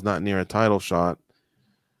Masvidal's not near a title shot,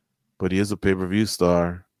 but he is a pay-per-view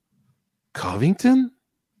star. Covington's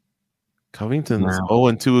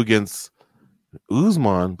 0-2 against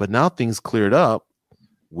Usman, but now things cleared up.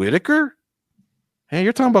 Whitaker? Hey,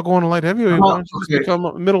 you're talking about going to light heavyweight. Why don't you just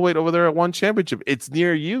become middleweight over there at One Championship? It's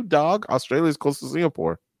near you, dog. Australia's close to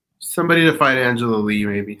Singapore. Somebody to fight Angela Lee,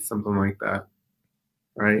 maybe. Something like that.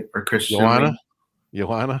 Right? Or Christian.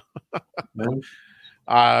 Joanna? No?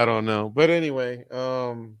 I don't know. But anyway,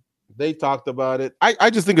 they talked about it. I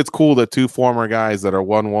just think it's cool that two former guys that are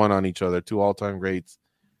 1-1 on each other, two all-time greats,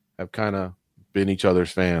 have kind of been each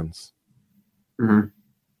other's fans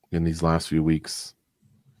in these last few weeks.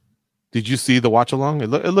 Did you see the watch along? It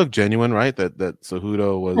looked genuine, right? That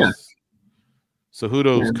Cejudo was. Yeah.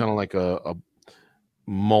 Cejudo's kind of like a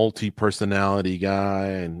multi-personality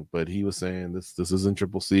guy, but he was saying this isn't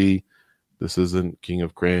Triple C, this isn't King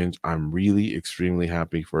of Cringe. I'm really extremely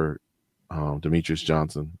happy for Demetrius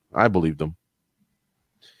Johnson. I believed him.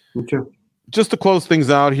 Okay. Just to close things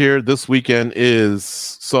out here, this weekend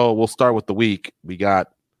so we'll start with the week. We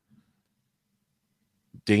got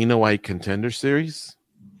Dana White Contender Series.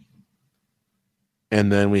 And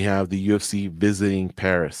then we have the UFC visiting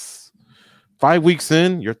Paris. 5 weeks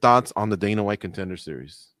in, your thoughts on the Dana White Contender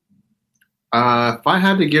Series? If I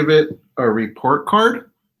had to give it a report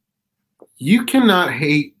card, you cannot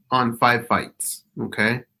hate on 5 fights,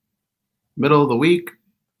 okay? Middle of the week,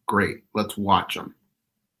 great. Let's watch them.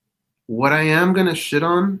 What I am going to shit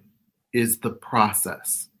on is the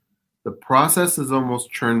process. The process has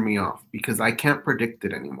almost turned me off because I can't predict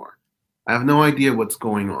it anymore. I have no idea what's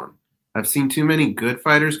going on. I've seen too many good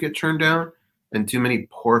fighters get turned down and too many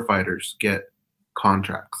poor fighters get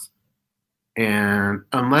contracts. And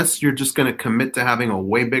unless you're just going to commit to having a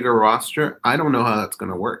way bigger roster, I don't know how that's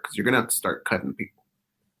going to work because you're going to have to start cutting people.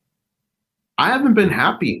 I haven't been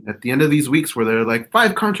happy at the end of these weeks where they're like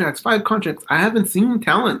 5 contracts. I haven't seen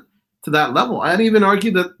talent to that level. I'd even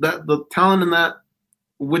argue that the talent in that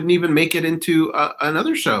wouldn't even make it into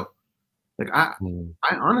another show. Like I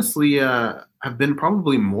honestly have been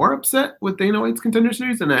probably more upset with Dana White's Contender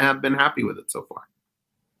Series than I have been happy with it so far.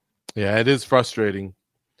 Yeah, it is frustrating.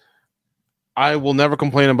 I will never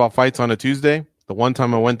complain about fights on a Tuesday. The one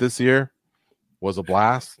time I went this year was a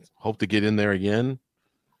blast. Hope to get in there again.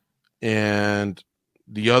 And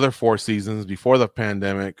the other 4 seasons before the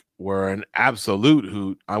pandemic were an absolute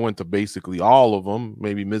hoot. I went to basically all of them,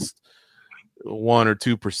 maybe missed 1 or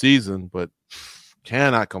 2 per season, but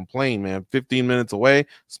cannot complain, man. 15 minutes away,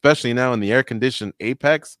 especially now in the air-conditioned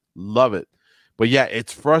Apex. Love it. But yeah,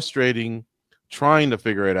 it's frustrating trying to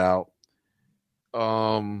figure it out.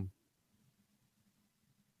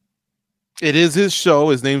 It is his show.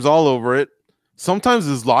 His name's all over it. Sometimes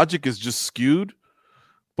his logic is just skewed.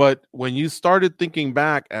 But when you started thinking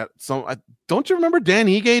back at don't you remember Dan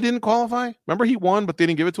Ige didn't qualify? Remember he won, but they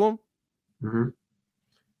didn't give it to him? Mm-hmm.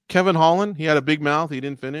 Kevin Holland, he had a big mouth. He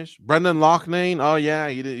didn't finish. Brendan Loughnane, oh yeah,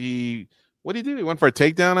 he did. What did he do? He went for a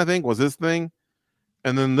takedown, I think, was his thing.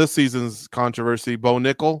 And then this season's controversy, Bo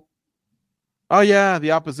Nickel. Oh yeah,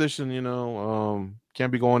 the opposition,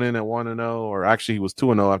 can't be going in at 1-0, or actually he was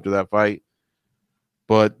 2-0 after that fight.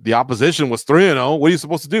 But the opposition was 3-0. What are you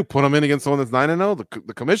supposed to do? Put him in against someone that's 9-0?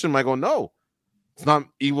 The commission might go, no, it's not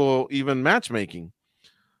even matchmaking.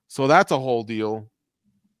 So that's a whole deal.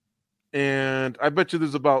 And I bet you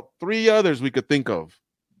there's about 3 others we could think of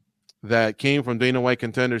that came from Dana White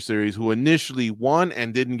Contender Series who initially won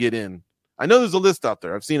and didn't get in. I know there's a list out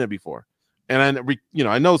there. I've seen it before. And I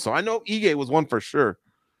know Ige was one for sure.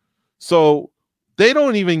 So they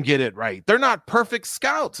don't even get it right. They're not perfect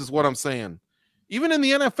scouts is what I'm saying. Even in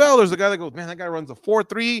the NFL, there's a guy that goes, man, that guy runs a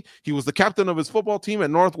 4.3. He was the captain of his football team at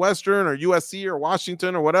Northwestern or USC or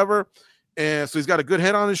Washington or whatever. And so he's got a good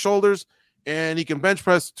head on his shoulders, and he can bench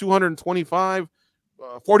press 225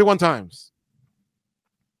 41 times.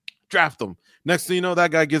 Draft him. Next thing you know,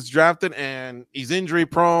 that guy gets drafted, and he's injury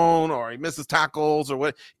prone or he misses tackles or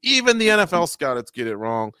what. Even the NFL scouts get it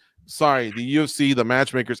wrong. Sorry, the UFC, the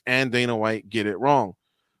matchmakers, and Dana White get it wrong.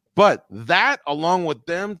 But that, along with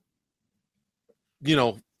them,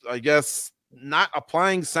 I guess not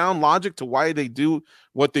applying sound logic to why they do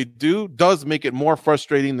what they do does make it more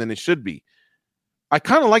frustrating than it should be. I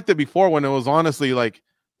kind of liked it before when it was honestly like,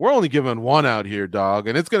 we're only giving 1 out here, dog.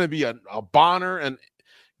 And it's going to be a Bonner and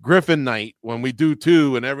Griffin night when we do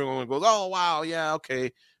 2 and everyone goes, oh, wow, yeah,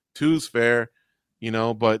 okay. 2's fair,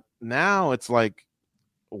 but now it's like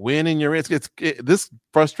winning your this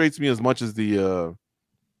frustrates me as much as the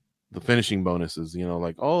finishing bonuses,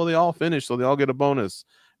 like, oh, they all finished, so they all get a bonus.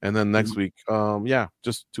 And then next week,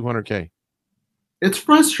 just $200K. It's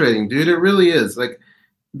frustrating, dude. It really is. Like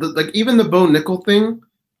even the Bo Nickel thing,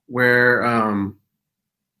 where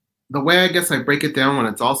the way I guess I break it down when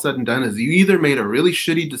it's all said and done is you either made a really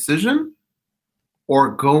shitty decision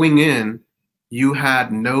or going in, you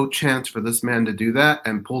had no chance for this man to do that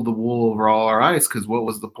and pulled the wool over all our eyes, because what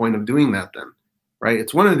was the point of doing that then, right?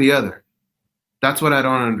 It's one or the other. That's what I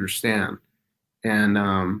don't understand.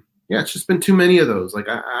 And, it's just been too many of those. Like,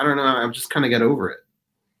 I don't know. I've just kind of got over it.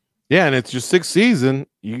 Yeah, and it's your 6th season.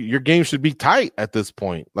 Your game should be tight at this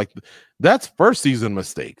point. Like, that's first season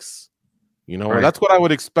mistakes. Right. That's what I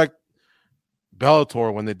would expect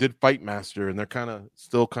Bellator when they did Fight Master, and they're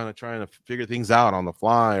still trying to figure things out on the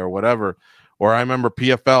fly or whatever. Or I remember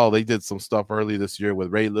PFL, they did some stuff early this year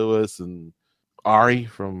with Ray Lewis and Ari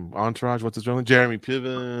from Entourage. What's his name? Jeremy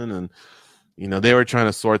Piven. And, they were trying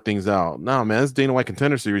to sort things out. No, man, it's Dana White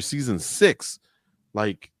Contender Series season 6.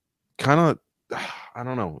 Like, I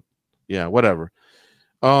don't know. Yeah, whatever.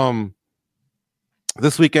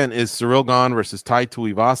 This weekend is Cyril Gane versus Tai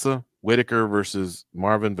Tuivasa, Whitaker versus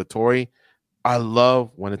Marvin Vettori. I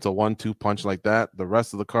love when it's a 1-2 punch like that. The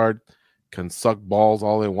rest of the card can suck balls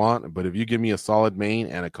all they want, but if you give me a solid main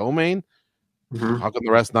and a co-main, How can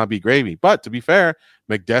the rest not be gravy? But to be fair,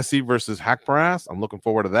 McDessie versus Hackparas, I'm looking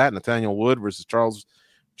forward to that. Nathaniel Wood versus Charles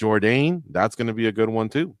Jourdain, that's going to be a good one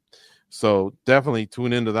too. So definitely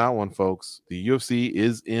tune into that one, folks. The UFC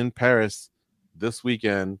is in Paris this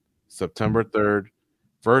weekend, September 3rd.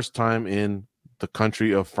 First time in the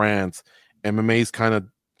country of France. MMA is kind of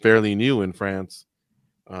fairly new in France.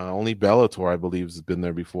 Only Bellator, I believe, has been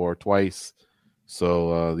there before, twice.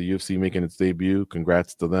 So the UFC making its debut.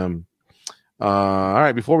 Congrats to them. All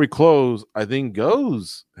right, before we close, I think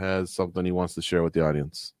Goes has something he wants to share with the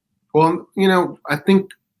audience. Well,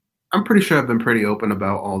 I'm pretty sure I've been pretty open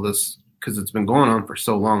about all this because it's been going on for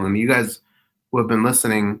so long. And you guys who have been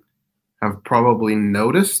listening have probably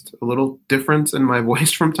noticed a little difference in my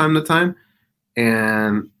voice from time to time.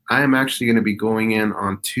 And I am actually going to be going in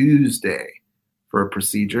on Tuesday for a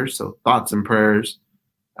procedure. So thoughts and prayers.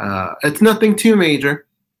 It's nothing too major,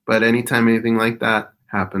 but anytime anything like that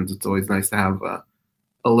happens, it's always nice to have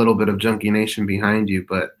a little bit of Junkie Nation behind you.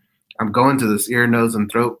 But I'm going to this ear, nose,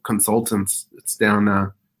 and throat consultants. It's down,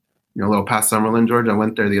 a little past Summerlin, Georgia. I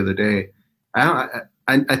went there the other day.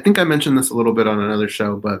 I think I mentioned this a little bit on another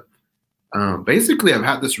show, but basically I've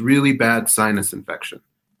had this really bad sinus infection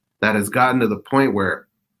that has gotten to the point where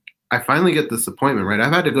I finally get this appointment, right?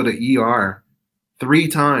 I've had to go to ER 3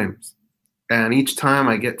 times, and each time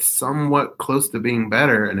I get somewhat close to being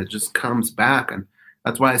better, and it just comes back, and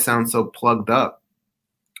that's why I sound so plugged up.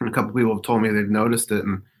 And a couple people have told me they've noticed it,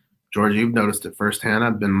 and George, you've noticed it firsthand.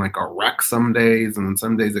 I've been like a wreck some days, and then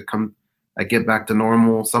some days I get back to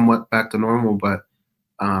normal, somewhat back to normal. But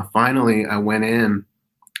finally, I went in,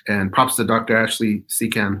 and props to Dr. Ashley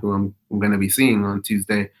Secan, who I'm going to be seeing on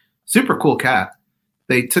Tuesday. Super cool cat.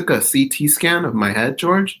 They took a CT scan of my head,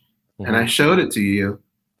 George, and I showed it to you.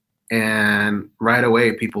 And right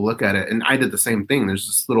away, people look at it, and I did the same thing. There's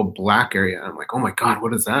this little black area. I'm like, oh my God,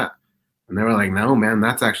 what is that? And they were like, no, man,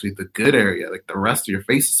 that's actually the good area. Like the rest of your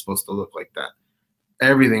face is supposed to look like that.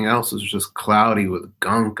 Everything else is just cloudy with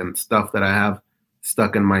gunk and stuff that I have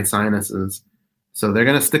stuck in my sinuses. So they're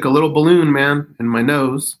going to stick a little balloon, man, in my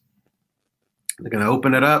nose. They're going to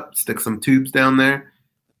open it up, stick some tubes down there,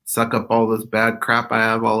 suck up all this bad crap I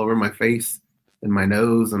have all over my face and my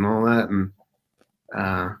nose and all that. And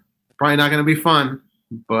probably not going to be fun.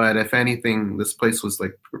 But if anything, this place was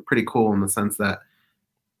like pretty cool in the sense that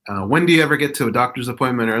when do you ever get to a doctor's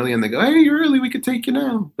appointment early and they go, hey, you're early, we could take you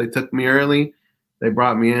now. They took me early. They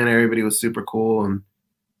brought me in. Everybody was super cool.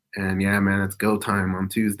 And yeah, man, it's go time on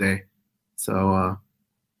Tuesday. So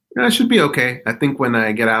I should be okay. I think when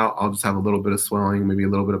I get out, I'll just have a little bit of swelling, maybe a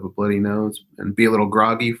little bit of a bloody nose, and be a little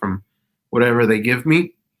groggy from whatever they give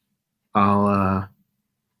me. I'll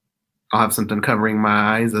have something covering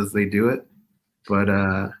my eyes as they do it. But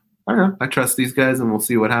I don't know. I trust these guys, and we'll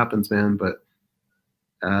see what happens, man. But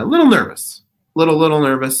a little nervous, little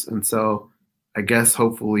nervous. And so I guess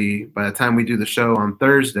hopefully by the time we do the show on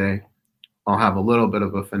Thursday, I'll have a little bit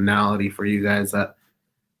of a finality for you guys that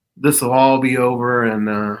this will all be over,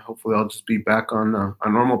 and hopefully I'll just be back on a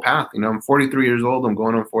normal path. I'm 43 years old. I'm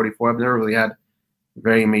going on 44. I've never really had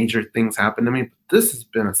very major things happen to me. But this has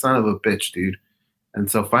been a son of a bitch, dude.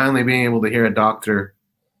 And so finally being able to hear a doctor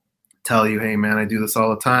tell you, hey, man, I do this all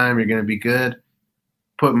the time. You're going to be good.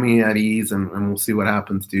 Put me at ease, and we'll see what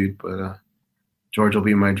happens, dude. But George will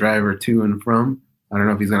be my driver to and from. I don't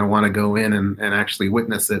know if he's going to want to go in and actually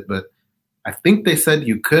witness it, but I think they said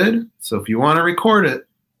you could. So if you want to record it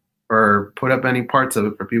or put up any parts of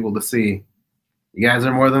it for people to see, you guys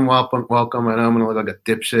are more than welcome. I know I'm going to look like a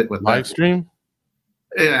dipshit with live stream.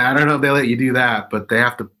 Yeah, I don't know if they let you do that, but they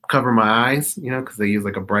have to cover my eyes, because they use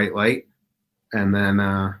like a bright light. And then,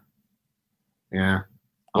 yeah.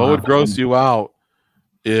 What would gross you out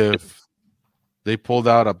if they pulled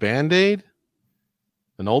out a Band-Aid,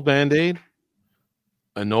 an old Band-Aid,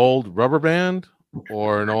 an old rubber band,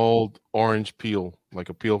 or an old orange peel, like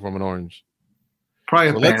a peel from an orange? Probably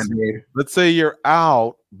a Band-Aid. Let's say you're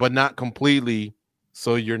out, but not completely.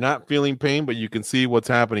 So you're not feeling pain, but you can see what's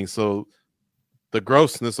happening. So the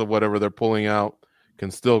grossness of whatever they're pulling out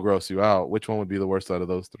can still gross you out. Which one would be the worst out of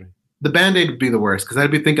those three? The Band-Aid would be the worst, because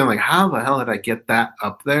I'd be thinking, like, how the hell did I get that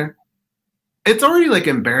up there? It's already, like,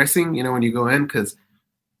 embarrassing, when you go in, because,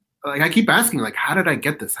 like, I keep asking, like, how did I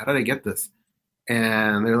get this? How did I get this?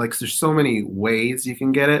 And they're like, there's so many ways you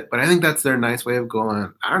can get it, but I think that's their nice way of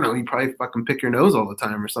going, I don't know, you probably fucking pick your nose all the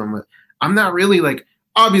time or something. But I'm not really, like,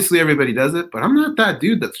 obviously everybody does it, but I'm not that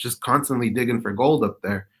dude that's just constantly digging for gold up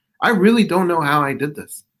there. I really don't know how I did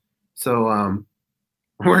this. So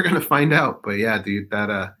we're going to find out. But yeah, dude,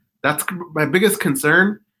 that's my biggest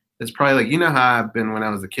concern is probably like, how I've been when I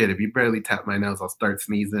was a kid. If you barely tap my nose, I'll start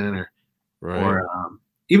sneezing or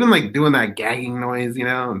even like doing that gagging noise,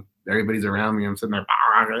 and everybody's around me. I'm sitting there.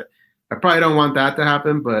 I probably don't want that to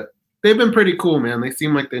happen, but they've been pretty cool, man. They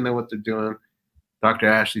seem like they know what they're doing. Dr.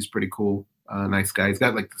 Ashley's pretty cool. Nice guy. He's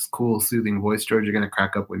got like this cool, soothing voice, George. You're going to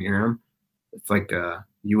crack up when you hear him. It's like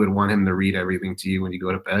you would want him to read everything to you when you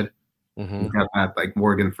go to bed. Mm-hmm. He's got that like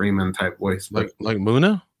Morgan Freeman type voice. Like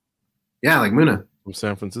Muna? Yeah, like Muna. From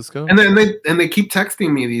San Francisco? And then they keep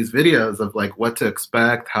texting me these videos of like what to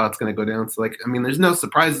expect, how it's going to go down. So like, I mean, there's no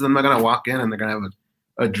surprises. I'm not going to walk in and they're going to have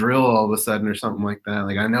a drill all of a sudden or something like that.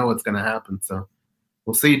 Like I know what's going to happen. So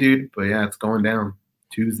we'll see, dude. But yeah, it's going down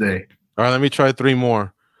Tuesday. All right, let me try 3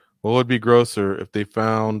 more. What would be grosser if they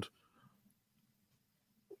found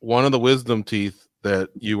one of the wisdom teeth that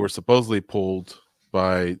you were supposedly pulled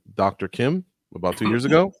by Dr. Kim about 2 years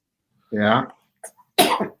ago? Yeah.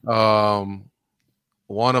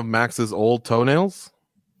 One of Max's old toenails?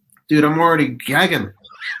 Dude, I'm already gagging.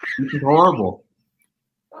 This is horrible.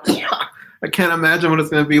 I can't imagine what it's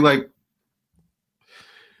going to be like.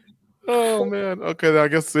 Oh, man. Okay, I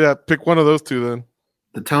guess, yeah, pick one of those 2 then.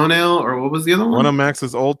 The toenail, or what was the other one? One of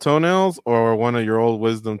Max's old toenails or one of your old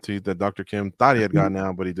wisdom teeth that Dr. Kim thought he had gotten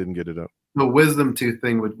out, but he didn't get it up? The wisdom tooth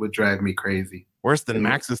thing would drive me crazy. Worse than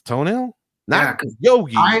Max's toenail? Not Yeah,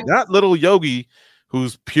 Yogi. Not little Yogi,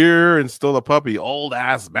 who's pure and still a puppy. Old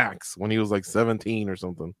ass Max when he was like 17 or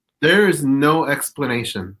something. There is no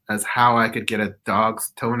explanation as how I could get a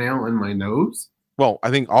dog's toenail in my nose. Well,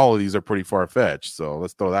 I think all of these are pretty far-fetched, so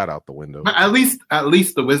let's throw that out the window. But at least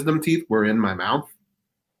the wisdom teeth were in my mouth.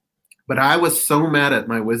 But I was so mad at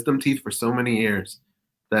my wisdom teeth for so many years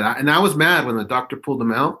that I was mad when the doctor pulled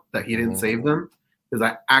them out that he didn't save them, because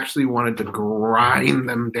I actually wanted to grind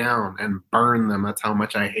them down and burn them. That's how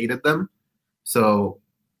much I hated them. So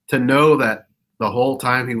to know that the whole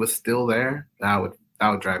time he was still there, that would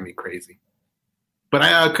drive me crazy. But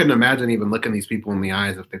I couldn't imagine even looking these people in the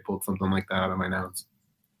eyes if they pulled something like that out of my nose.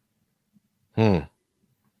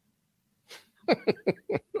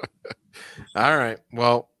 All right.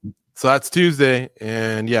 Well, so that's Tuesday,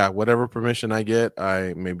 and yeah, whatever permission I get,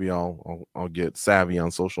 I'll get savvy on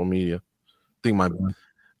social media. I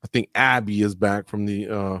think Abby is back from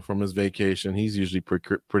his vacation. He's usually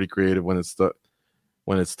pretty creative when it's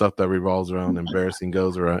stuff that revolves around embarrassing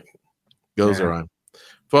goes around.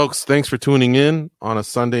 Folks, thanks for tuning in on a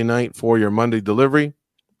Sunday night for your Monday delivery.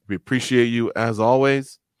 We appreciate you as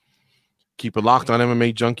always. Keep it locked on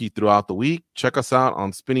MMA Junkie throughout the week. Check us out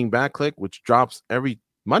on Spinning Backclick, which drops every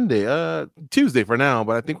Tuesday for now,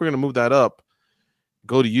 but I think we're going to move that up.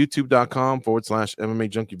 Go to youtube.com/MMA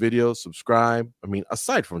Junkie videos. Subscribe. I mean,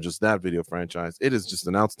 aside from just that video franchise, it is just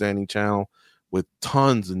an outstanding channel with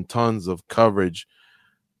tons and tons of coverage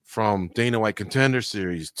from Dana White Contender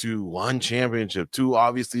Series to One Championship to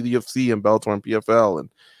obviously the UFC and Bellator and PFL and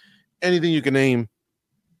anything you can name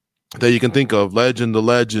that you can think of. Legend to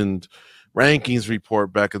Legend, rankings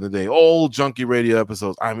report back in the day, old Junkie Radio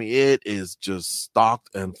episodes. I mean, it is just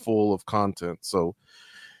stocked and full of content. So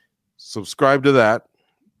subscribe to that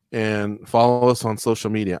and follow us on social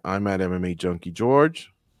media. I'm at MMA Junkie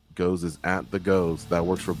George. Goes is at the Goes. That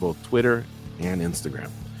works for both Twitter and Instagram.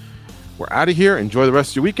 We're out of here. Enjoy the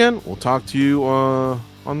rest of your weekend. We'll talk to you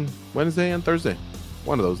on Wednesday and Thursday.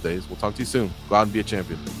 One of those days. We'll talk to you soon. Go out and be a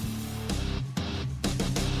champion.